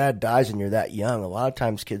 When your dad dies and you're that young, a lot of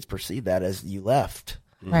times kids perceive that as you left,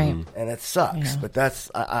 right? And it sucks. But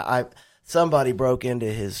that's somebody broke into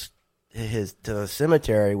his to the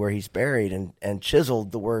cemetery where he's buried and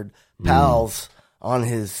chiseled the word "pals" on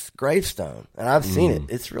his gravestone, and I've seen it.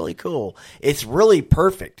 It's really cool. It's really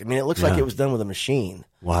perfect. I mean, it looks like it was done with a machine.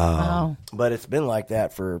 Wow. But it's been like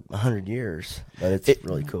that for 100 years. But it's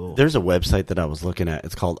really cool. There's a website that I was looking at.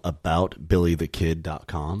 It's called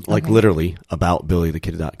aboutbillythekid.com. Like literally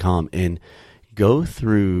aboutbillythekid.com. And go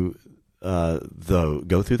through the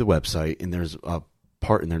website, and there's a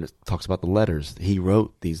part in there that talks about the letters. He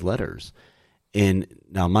wrote these letters. And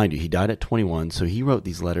now, mind you, he died at 21, so he wrote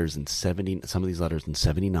these letters in some of these letters in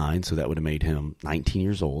 79, so that would have made him 19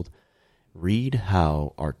 years old. Read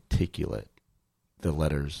how articulate the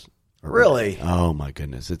letters are. Really? Oh my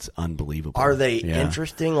goodness, it's unbelievable. Are they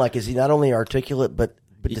interesting? Like, is he not only articulate, but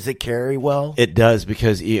does it carry well? It does,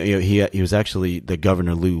 because he was actually the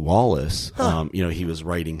Governor Lew Wallace. He was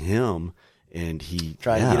writing him, and he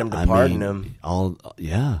trying to get him to pardon him.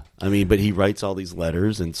 But he writes all these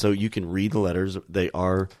letters, and so you can read the letters. They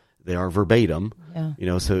are verbatim.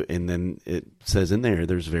 Yeah. So and then it says in there,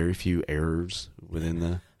 there's very few errors within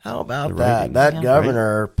the. How about that? That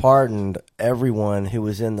governor pardoned everyone who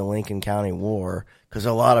was in the Lincoln County War because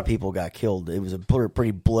a lot of people got killed. It was a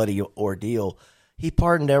pretty bloody ordeal. He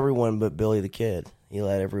pardoned everyone but Billy the Kid. He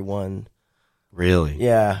let everyone. Really?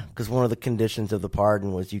 Yeah, because one of the conditions of the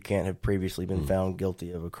pardon was you can't have previously been found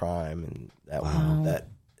guilty of a crime, and that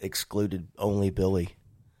excluded only Billy.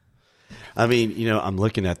 I mean, I'm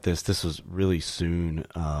looking at this. This was really soon.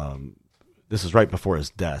 This was right before his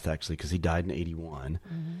death, actually, because he died in 1981.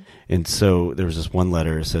 And so there was this one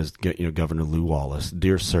letter. It says, Governor Lew Wallace,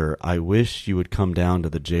 "Dear Sir, I wish you would come down to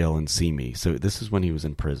the jail and see me." So this is when he was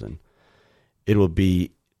in prison. "It will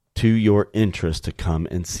be to your interest to come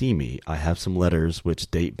and see me. I have some letters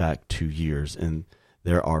which date back 2 years, and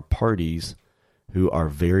there are parties who are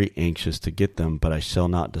very anxious to get them, but I shall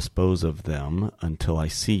not dispose of them until I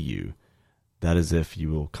see you. That is if you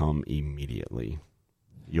will come immediately.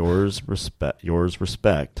 Yours respect,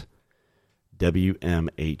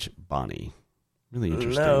 W.M.H. Bonney." Really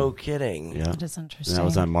interesting. No kidding. Yeah, that is interesting. And that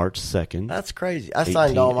was on March 2nd. That's crazy. I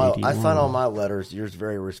signed all my letters. Yours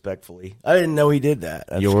very respectfully. I didn't know he did that.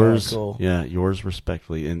 That's yours, cool. Yeah, yours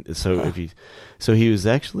respectfully. And so he was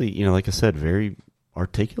actually, like I said, very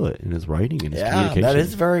articulate in his writing and his communication. That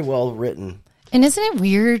is very well written. And isn't it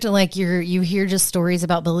weird? Like you hear just stories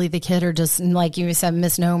about Billy the Kid, or just like you said,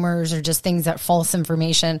 misnomers, or just things that false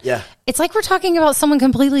information. Yeah, it's like we're talking about someone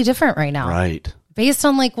completely different right now, right? Based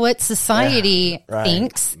on like what society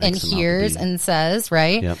thinks and hears and says,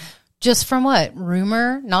 right? Yep. Just from what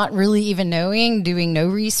rumor, not really even knowing, doing no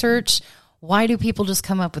research. Why do people just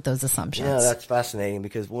come up with those assumptions? Yeah, that's fascinating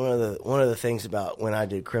because one of the things about when I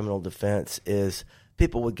did criminal defense is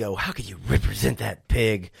people would go, "How could you represent that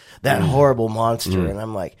pig, that horrible monster?" And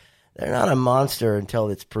I'm like, they're not a monster until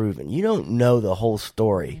it's proven. You don't know the whole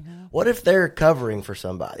story. What if they're covering for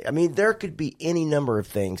somebody? I mean, there could be any number of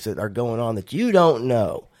things that are going on that you don't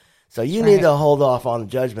know. So you need to hold off on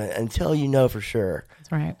judgment until you know for sure.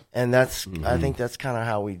 That's right. And that's I think that's kind of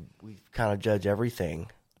how we kind of judge everything.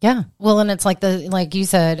 Yeah. Well, and it's like you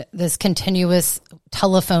said, this continuous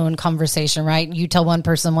telephone conversation, right? You tell one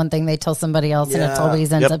person one thing, they tell somebody else, and it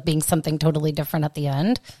always ends up being something totally different at the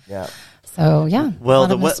end. Yeah. So, yeah. Well,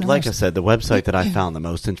 like I said, the website that I found the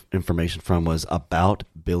most information from was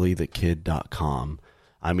aboutbillythekid.com.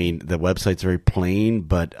 I mean, the website's very plain,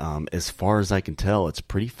 but as far as I can tell, it's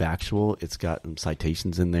pretty factual. It's got some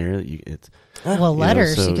citations in there.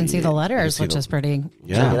 Letters. You can see the letters, which is pretty.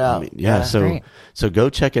 Yeah, check it out. I mean, so go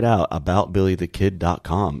check it out.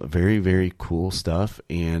 Aboutbillythekid.com. Very, very cool stuff.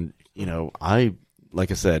 And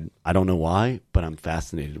like I said, I don't know why, but I'm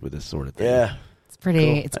fascinated with this sort of thing. Yeah.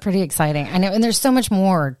 It's pretty exciting. I know, and there's so much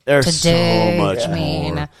more. There's to so dig. much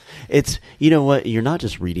more. It's what, you're not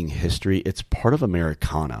just reading history. It's part of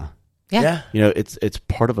Americana. Yeah. It's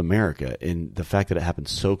part of America, and the fact that it happened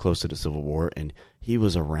so close to the Civil War, and he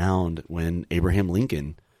was around when Abraham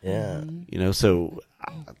Lincoln. Yeah. So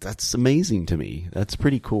that's amazing to me. That's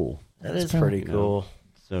pretty cool. That is pretty cool.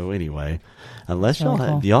 So anyway, unless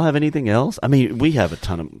do y'all have anything else? I mean, we have a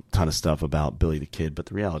ton of stuff about Billy the Kid, but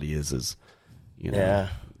the reality is.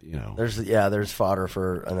 There's fodder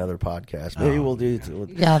for another podcast. Maybe we'll do.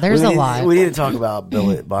 There's a lot. We need to talk about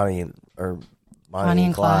Bonnie and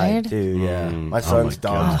Clyde too. Yeah, my son's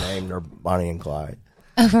dog's named are Bonnie and Clyde.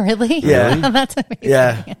 Oh, really? Yeah, that's amazing.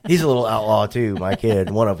 Yeah, he's a little outlaw too. My kid,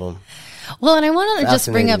 one of them. Well, and I want to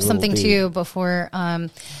just bring up something too before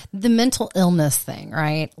the mental illness thing,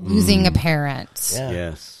 right? Losing a parent. Yeah.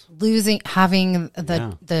 Yes. Having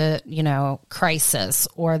the crisis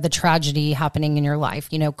or the tragedy happening in your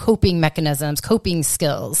life, coping mechanisms, coping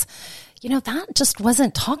skills, that just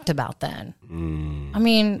wasn't talked about then. I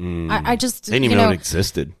mean, I just they didn't even know it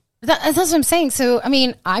existed. That's what I'm saying. So, I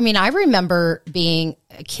mean, I remember being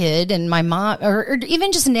a kid and my mom, or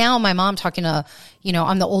even just now, my mom talking to,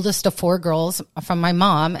 I'm the oldest of 4 girls from my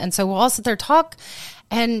mom. And so we'll all sit there talk.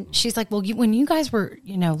 And she's like, well, when you guys were,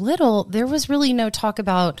 little, there was really no talk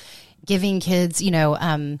about giving kids,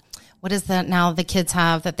 what is that now the kids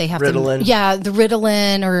have that they have Ritalin. The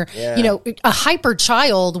Ritalin, or, a hyper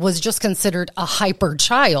child was just considered a hyper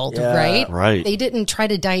child, right? Right. They didn't try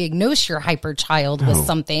to diagnose your hyper child with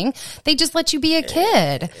something. They just let you be a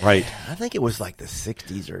kid. Right. I think it was like the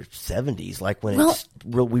 60s or 70s, like when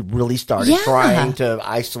we really started trying to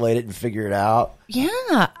isolate it and figure it out.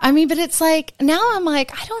 Yeah. I mean, but it's like, now I'm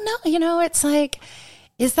like, I don't know, it's like,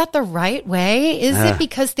 is that the right way? Is it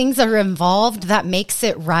because things are involved that makes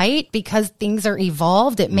it right? Because things are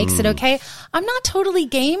evolved, it makes it okay? I'm not totally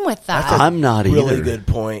game with that. I'm not either. Really good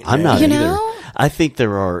point. I'm not You either. know? I think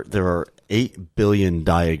there are 8 billion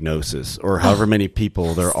diagnoses, or however many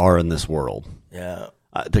people there are in this world. Yeah.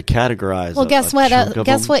 To categorize. Well, guess what?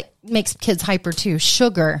 Guess them, what makes kids hyper too?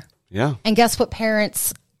 Sugar. Yeah. And guess what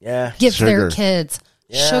parents Yeah. give their Sugar. kids?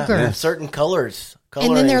 Yeah. Sugar. Yeah. Certain colors.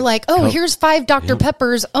 And then they're Coloring. like, oh, here's 5 Dr.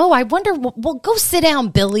 Peppers. Oh, I wonder, well, go sit down,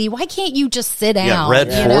 Billy. Why can't you just sit down? Yeah, red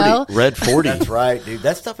 40. You know? Red 40. That's right, dude.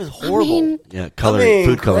 That stuff is horrible. Yeah, coloring,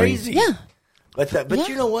 food coloring. Crazy. Yeah. But Yeah.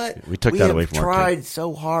 you know what? We took that away have from our tried kids.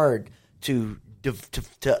 so hard to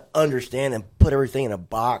understand and put everything in a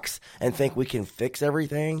box and think we can fix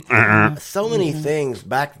everything. So many things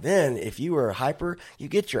back then. If you were hyper, you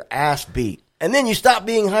get your ass beat, and then you stop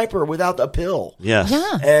being hyper without a pill. Yes.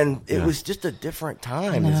 Yeah. And it was just a different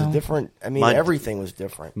time. It's a know. different. I mean, My- everything was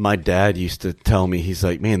different. My dad used to tell me, he's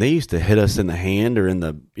like, man, they used to hit us in the hand or in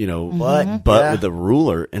the, butt Yeah. with a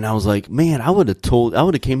ruler. And I was like, man, I would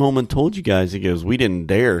have came home and told you guys. He goes, we didn't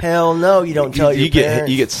dare. Hell no, you don't tell your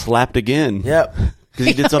parents. You get slapped again. Yep. Because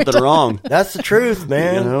you did something wrong. That's the truth,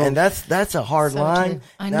 man. You know? And that's a hard So line. true.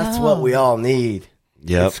 I That's know. what we all need.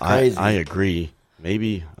 Yep. It's crazy. I agree.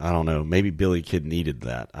 Maybe, I don't know. Maybe Billy Kid needed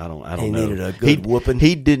that. I don't He know. needed a good whooping.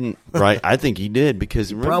 He didn't, right? I think he did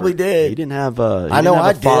because remember, probably did. He didn't have I know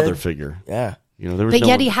I a father did. figure. Yeah. There was But no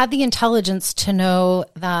yet one- he had the intelligence to know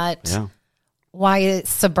that Yeah. why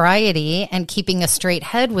sobriety and keeping a straight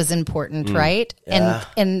head was important, right? Yeah.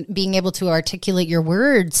 And being able to articulate your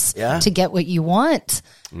words Yeah. to get what you want.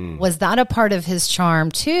 Was that a part of his charm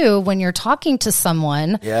too? When you're talking to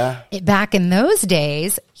someone, Yeah. back in those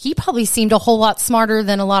days, he probably seemed a whole lot smarter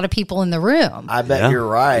than a lot of people in the room. I bet Yeah. you're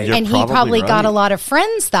right. You're and he probably probably got right. a lot of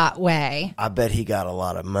friends that way. I bet he got a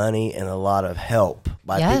lot of money and a lot of help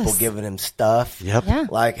by Yes. people giving him stuff. Yep. Yeah.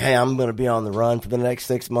 Like, hey, I'm going to be on the run for the next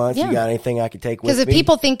 6 months. Yeah. You got anything I can take with Because me? if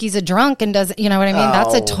people think he's a drunk and doesn't, you know what I mean?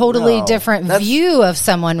 That's a Oh, totally no. different That's- view of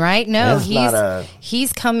someone, right? No, That's not a-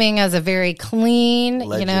 he's coming as a very clean,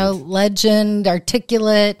 Legend. legend,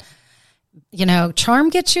 articulate. Charm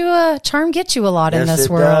gets you a lot in Yes, this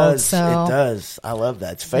it world. does. So It does. I love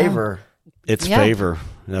that. It's favor. It's Yeah. favor.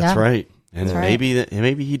 That's Yeah. right. And That's right.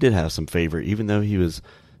 maybe he did have some favor, even though he was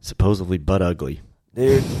supposedly butt ugly.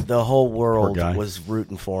 Dude, the whole world guy. was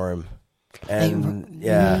rooting for him. they, And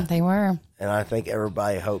yeah. they were. And I think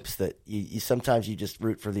everybody hopes that you sometimes you just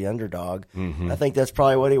root for the underdog. Mm-hmm. I think that's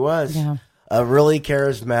probably what he was. Yeah. A really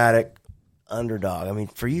charismatic underdog. I mean,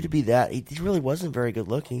 for you to be that, he really wasn't very good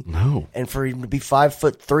looking. No. And for him to be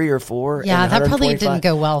 5'3" or 4", Yeah, and that probably 125 didn't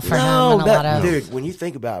go well for him No, in a lot of- dude. When you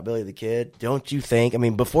think about Billy the Kid, don't you think? I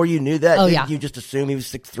mean, before you knew that, Oh, didn't yeah. you just assume he was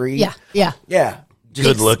 6'3"? Yeah, yeah. yeah,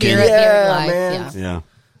 Good looking. Spirit, Yeah, life, man. yeah. Yeah.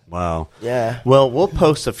 Wow. yeah. Well, we'll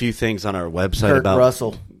post a few things on our website Kurt about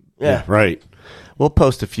Russell. Yeah, right. We'll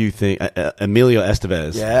post a few things. Emilio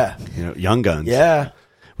Estevez. yeah, Young Guns. yeah.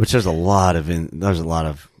 Which there's a lot of let's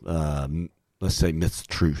say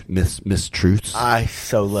mistruths. I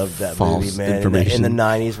so loved that False movie, man. information. In the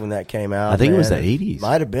 90s when that came out. I think it was man. the 80s.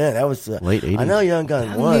 Might have been. That was the Late 80s. I know Young Gun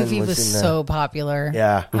That 1 movie was in the, so popular.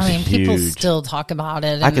 Yeah. was I mean, people huge. still talk about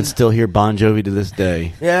it. I and- can still hear Bon Jovi to this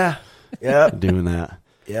day Yeah. Yep. doing that.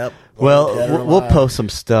 Yep. Well, Dead or we'll alive. post some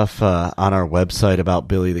stuff on our website about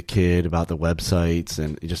Billy the Kid, about the websites,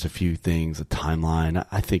 and just a few things, a timeline.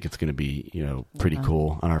 I think it's going to be, pretty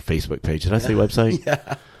cool on our Facebook page. Did I say website?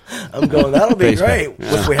 I'm going, that'll be Facebook. great.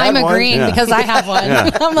 If we I'm have one. agreeing Yeah. because I have one. Yeah.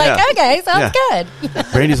 I'm like, Yeah. okay, sounds Yeah. good.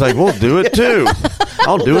 Brandy's like, we'll do it too.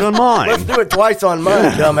 I'll do it on Let's mine. do it twice on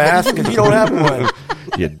mine, dumbass, because you don't have one.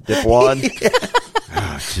 You dipwad.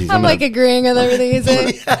 Oh, geez, I'm like agreeing with everything you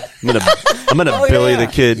say. I'm gonna Oh, Billy yeah. the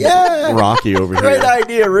Kid Yeah. Rocky over Great here.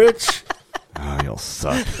 idea, Rich. Oh, you'll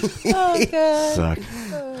suck. Oh, God. Suck.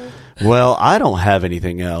 Well, I don't have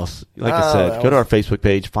anything else. Like I Oh, said, that go to our was- Facebook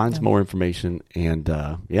page, find some more information, and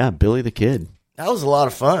Billy the Kid. That was a lot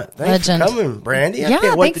of fun. Thanks Legend. for coming, Brandy. I Yeah,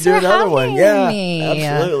 can't wait to thanks do for another having one. Yeah, me.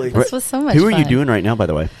 absolutely. This was so much Who are you fun. doing right now, by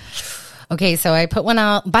the way? Okay, so I put one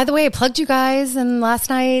out. By the way, I plugged you guys in last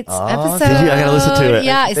night's episode. did you? I gotta listen to it.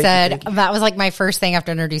 Yeah, I Thank you, said thank you. that was like my first thing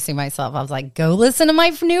after introducing myself. I was like, go listen to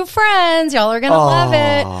my new friends. Y'all are going to love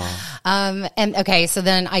it. And okay, so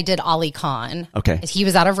then I did Ollie Khan. Okay. He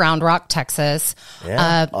was out of Round Rock, Texas.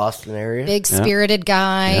 Yeah, Austin area. Big spirited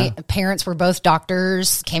guy. Parents were both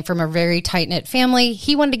doctors, came from a very tight knit family.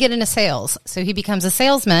 He wanted to get into sales. So he becomes a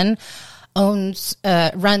salesman, runs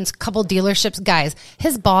a couple dealerships. Guys,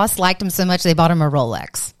 his boss liked him so much they bought him a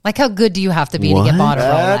Rolex. Like, how good do you have to be to What? get bought a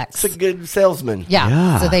That's Rolex? a good salesman. Yeah.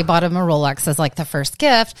 Yeah. So they bought him a Rolex as like the first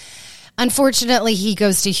gift. Unfortunately, he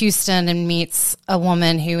goes to Houston and meets a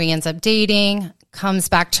woman who he ends up dating, comes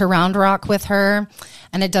back to Round Rock with her,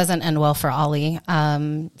 and it doesn't end well for Ollie.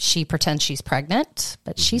 She pretends she's pregnant,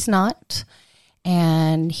 but she's not.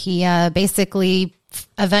 And he basically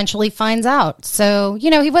eventually finds out. So, you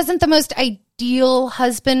know, he wasn't the most ideal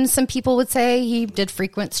husband, some people would say. He did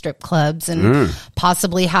frequent strip clubs and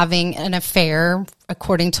possibly having an affair,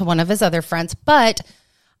 according to one of his other friends. But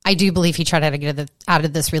I do believe he tried to get out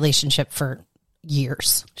of this relationship for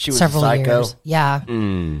years. She was several a psycho. years.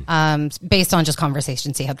 Yeah. Based on just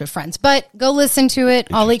conversations he had with friends. But go listen to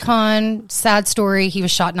it. Ollie Khan, sad story. He was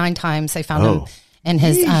shot 9 times. They found him in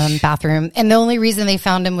his bathroom. And the only reason they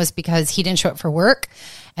found him was because he didn't show up for work.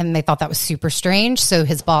 And they thought that was super strange. So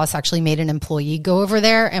his boss actually made an employee go over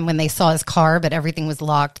there. And when they saw his car, but everything was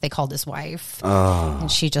locked, they called his wife. And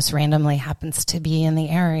she just randomly happens to be in the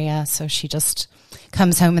area. So she just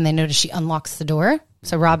comes home and they notice she unlocks the door.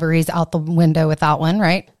 So robbery's out the window with that one,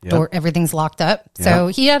 right? Yep. Door, everything's locked up. Yep. So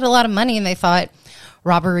he had a lot of money and they thought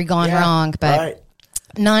robbery gone wrong. But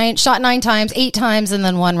shot 9 times, 8 times, and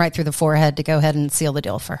then 1 right through the forehead to go ahead and seal the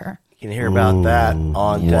deal for her. You can hear about that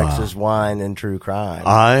on Texas Wine and True Crime.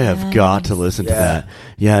 I have got to listen to that.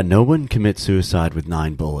 Yeah, no one commits suicide with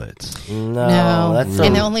 9 bullets. No.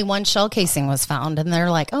 And only 1 shell casing was found. And they're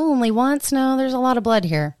like, oh, only once? No, there's a lot of blood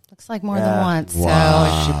here. Looks like more than once.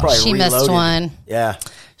 Wow. So she missed one. Yeah.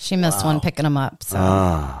 She missed one picking them up. So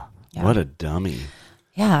what a dummy.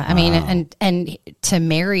 Yeah, I mean, and to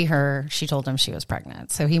marry her, she told him she was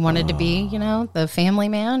pregnant. So he wanted to be, you know, the family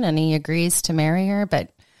man, and he agrees to marry her. But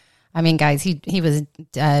I mean, guys, he was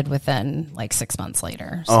dead within like 6 months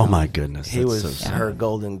later. So. Oh my goodness, he was her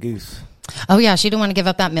golden goose. Oh yeah, she didn't want to give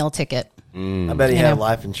up that meal ticket. I bet he had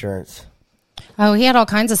life insurance. Oh, he had all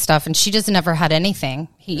kinds of stuff, and she just never had anything.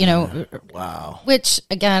 He, you know, Which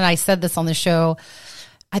again, I said this on the show.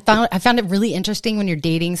 I found it really interesting when you're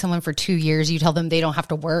dating someone for 2 years, you tell them they don't have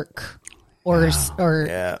to work or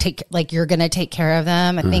take, like, you're going to take care of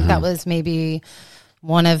them. I think that was maybe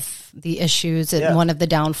one of the issues and one of the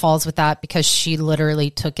downfalls with that, because she literally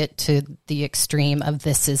took it to the extreme of,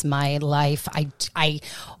 this is my life.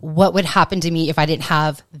 What would happen to me if I didn't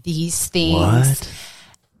have these things? What?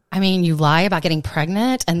 I mean, you lie about getting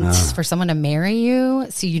pregnant and for someone to marry you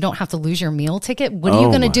so you don't have to lose your meal ticket. What are you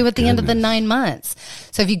going to do at the end of the 9 months?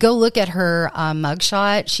 So if you go look at her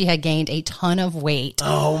mugshot, she had gained a ton of weight.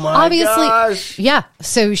 Oh my gosh. Yeah.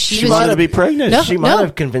 So she wanted to be pregnant. She might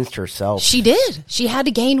have convinced herself. She did. She had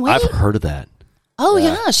to gain weight. I've heard of that. Oh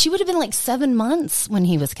yeah. She would have been like 7 months when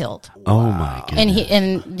he was killed. Oh my goodness.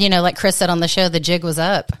 And you know, like Chris said on the show, the jig was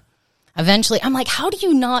up. Eventually, I'm like, how do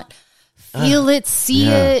you not feel it, see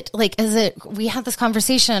it? Like, we had this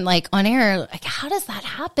conversation like on air, like, how does that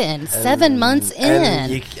happen? 7 months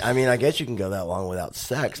in. I guess you can go that long without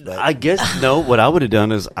sex, but I guess, no, what I would have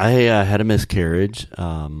done is I had a miscarriage.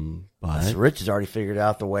 But Rich has already figured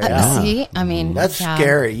out the way out. See, I mean, that's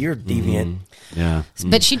scary. You're deviant. Yeah.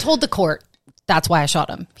 But she told the court, that's why I shot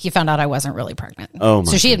him. He found out I wasn't really pregnant. Oh,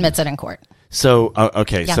 so she admits it in court. So,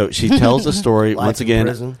 okay, so she tells a story once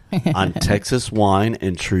again on Texas Wine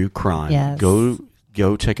and True Crime. Yes.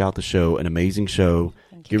 Go check out the show, an amazing show.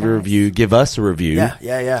 Give a review. Give us a review.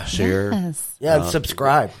 Yeah. Share. Yes. Yeah, and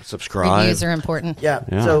subscribe. Reviews are important. Yeah.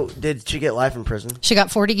 So, did she get life in prison? She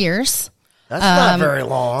got 40 years. That's not very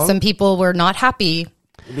long. Some people were not happy.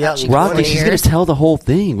 Rocky, she's going to tell the whole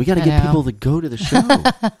thing. We got to get people to go to the show.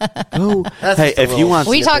 Go. Hey, if you want,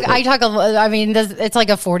 I mean, it's like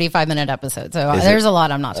a 45-minute episode, so there's a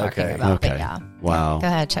lot I'm not talking about. Okay. But yeah. Wow. Go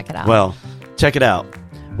ahead, check it out. Well, check it out.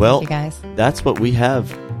 Well, thank you guys. That's what we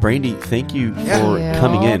have. Brandy, thank you for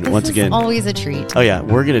coming in once again. Always a treat. Oh yeah,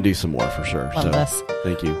 we're going to do some more for sure. Love this.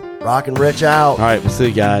 Thank you. Rock and Rich out. All right, we'll see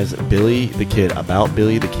you guys. Billy the Kid,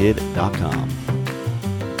 aboutbillythekid.com.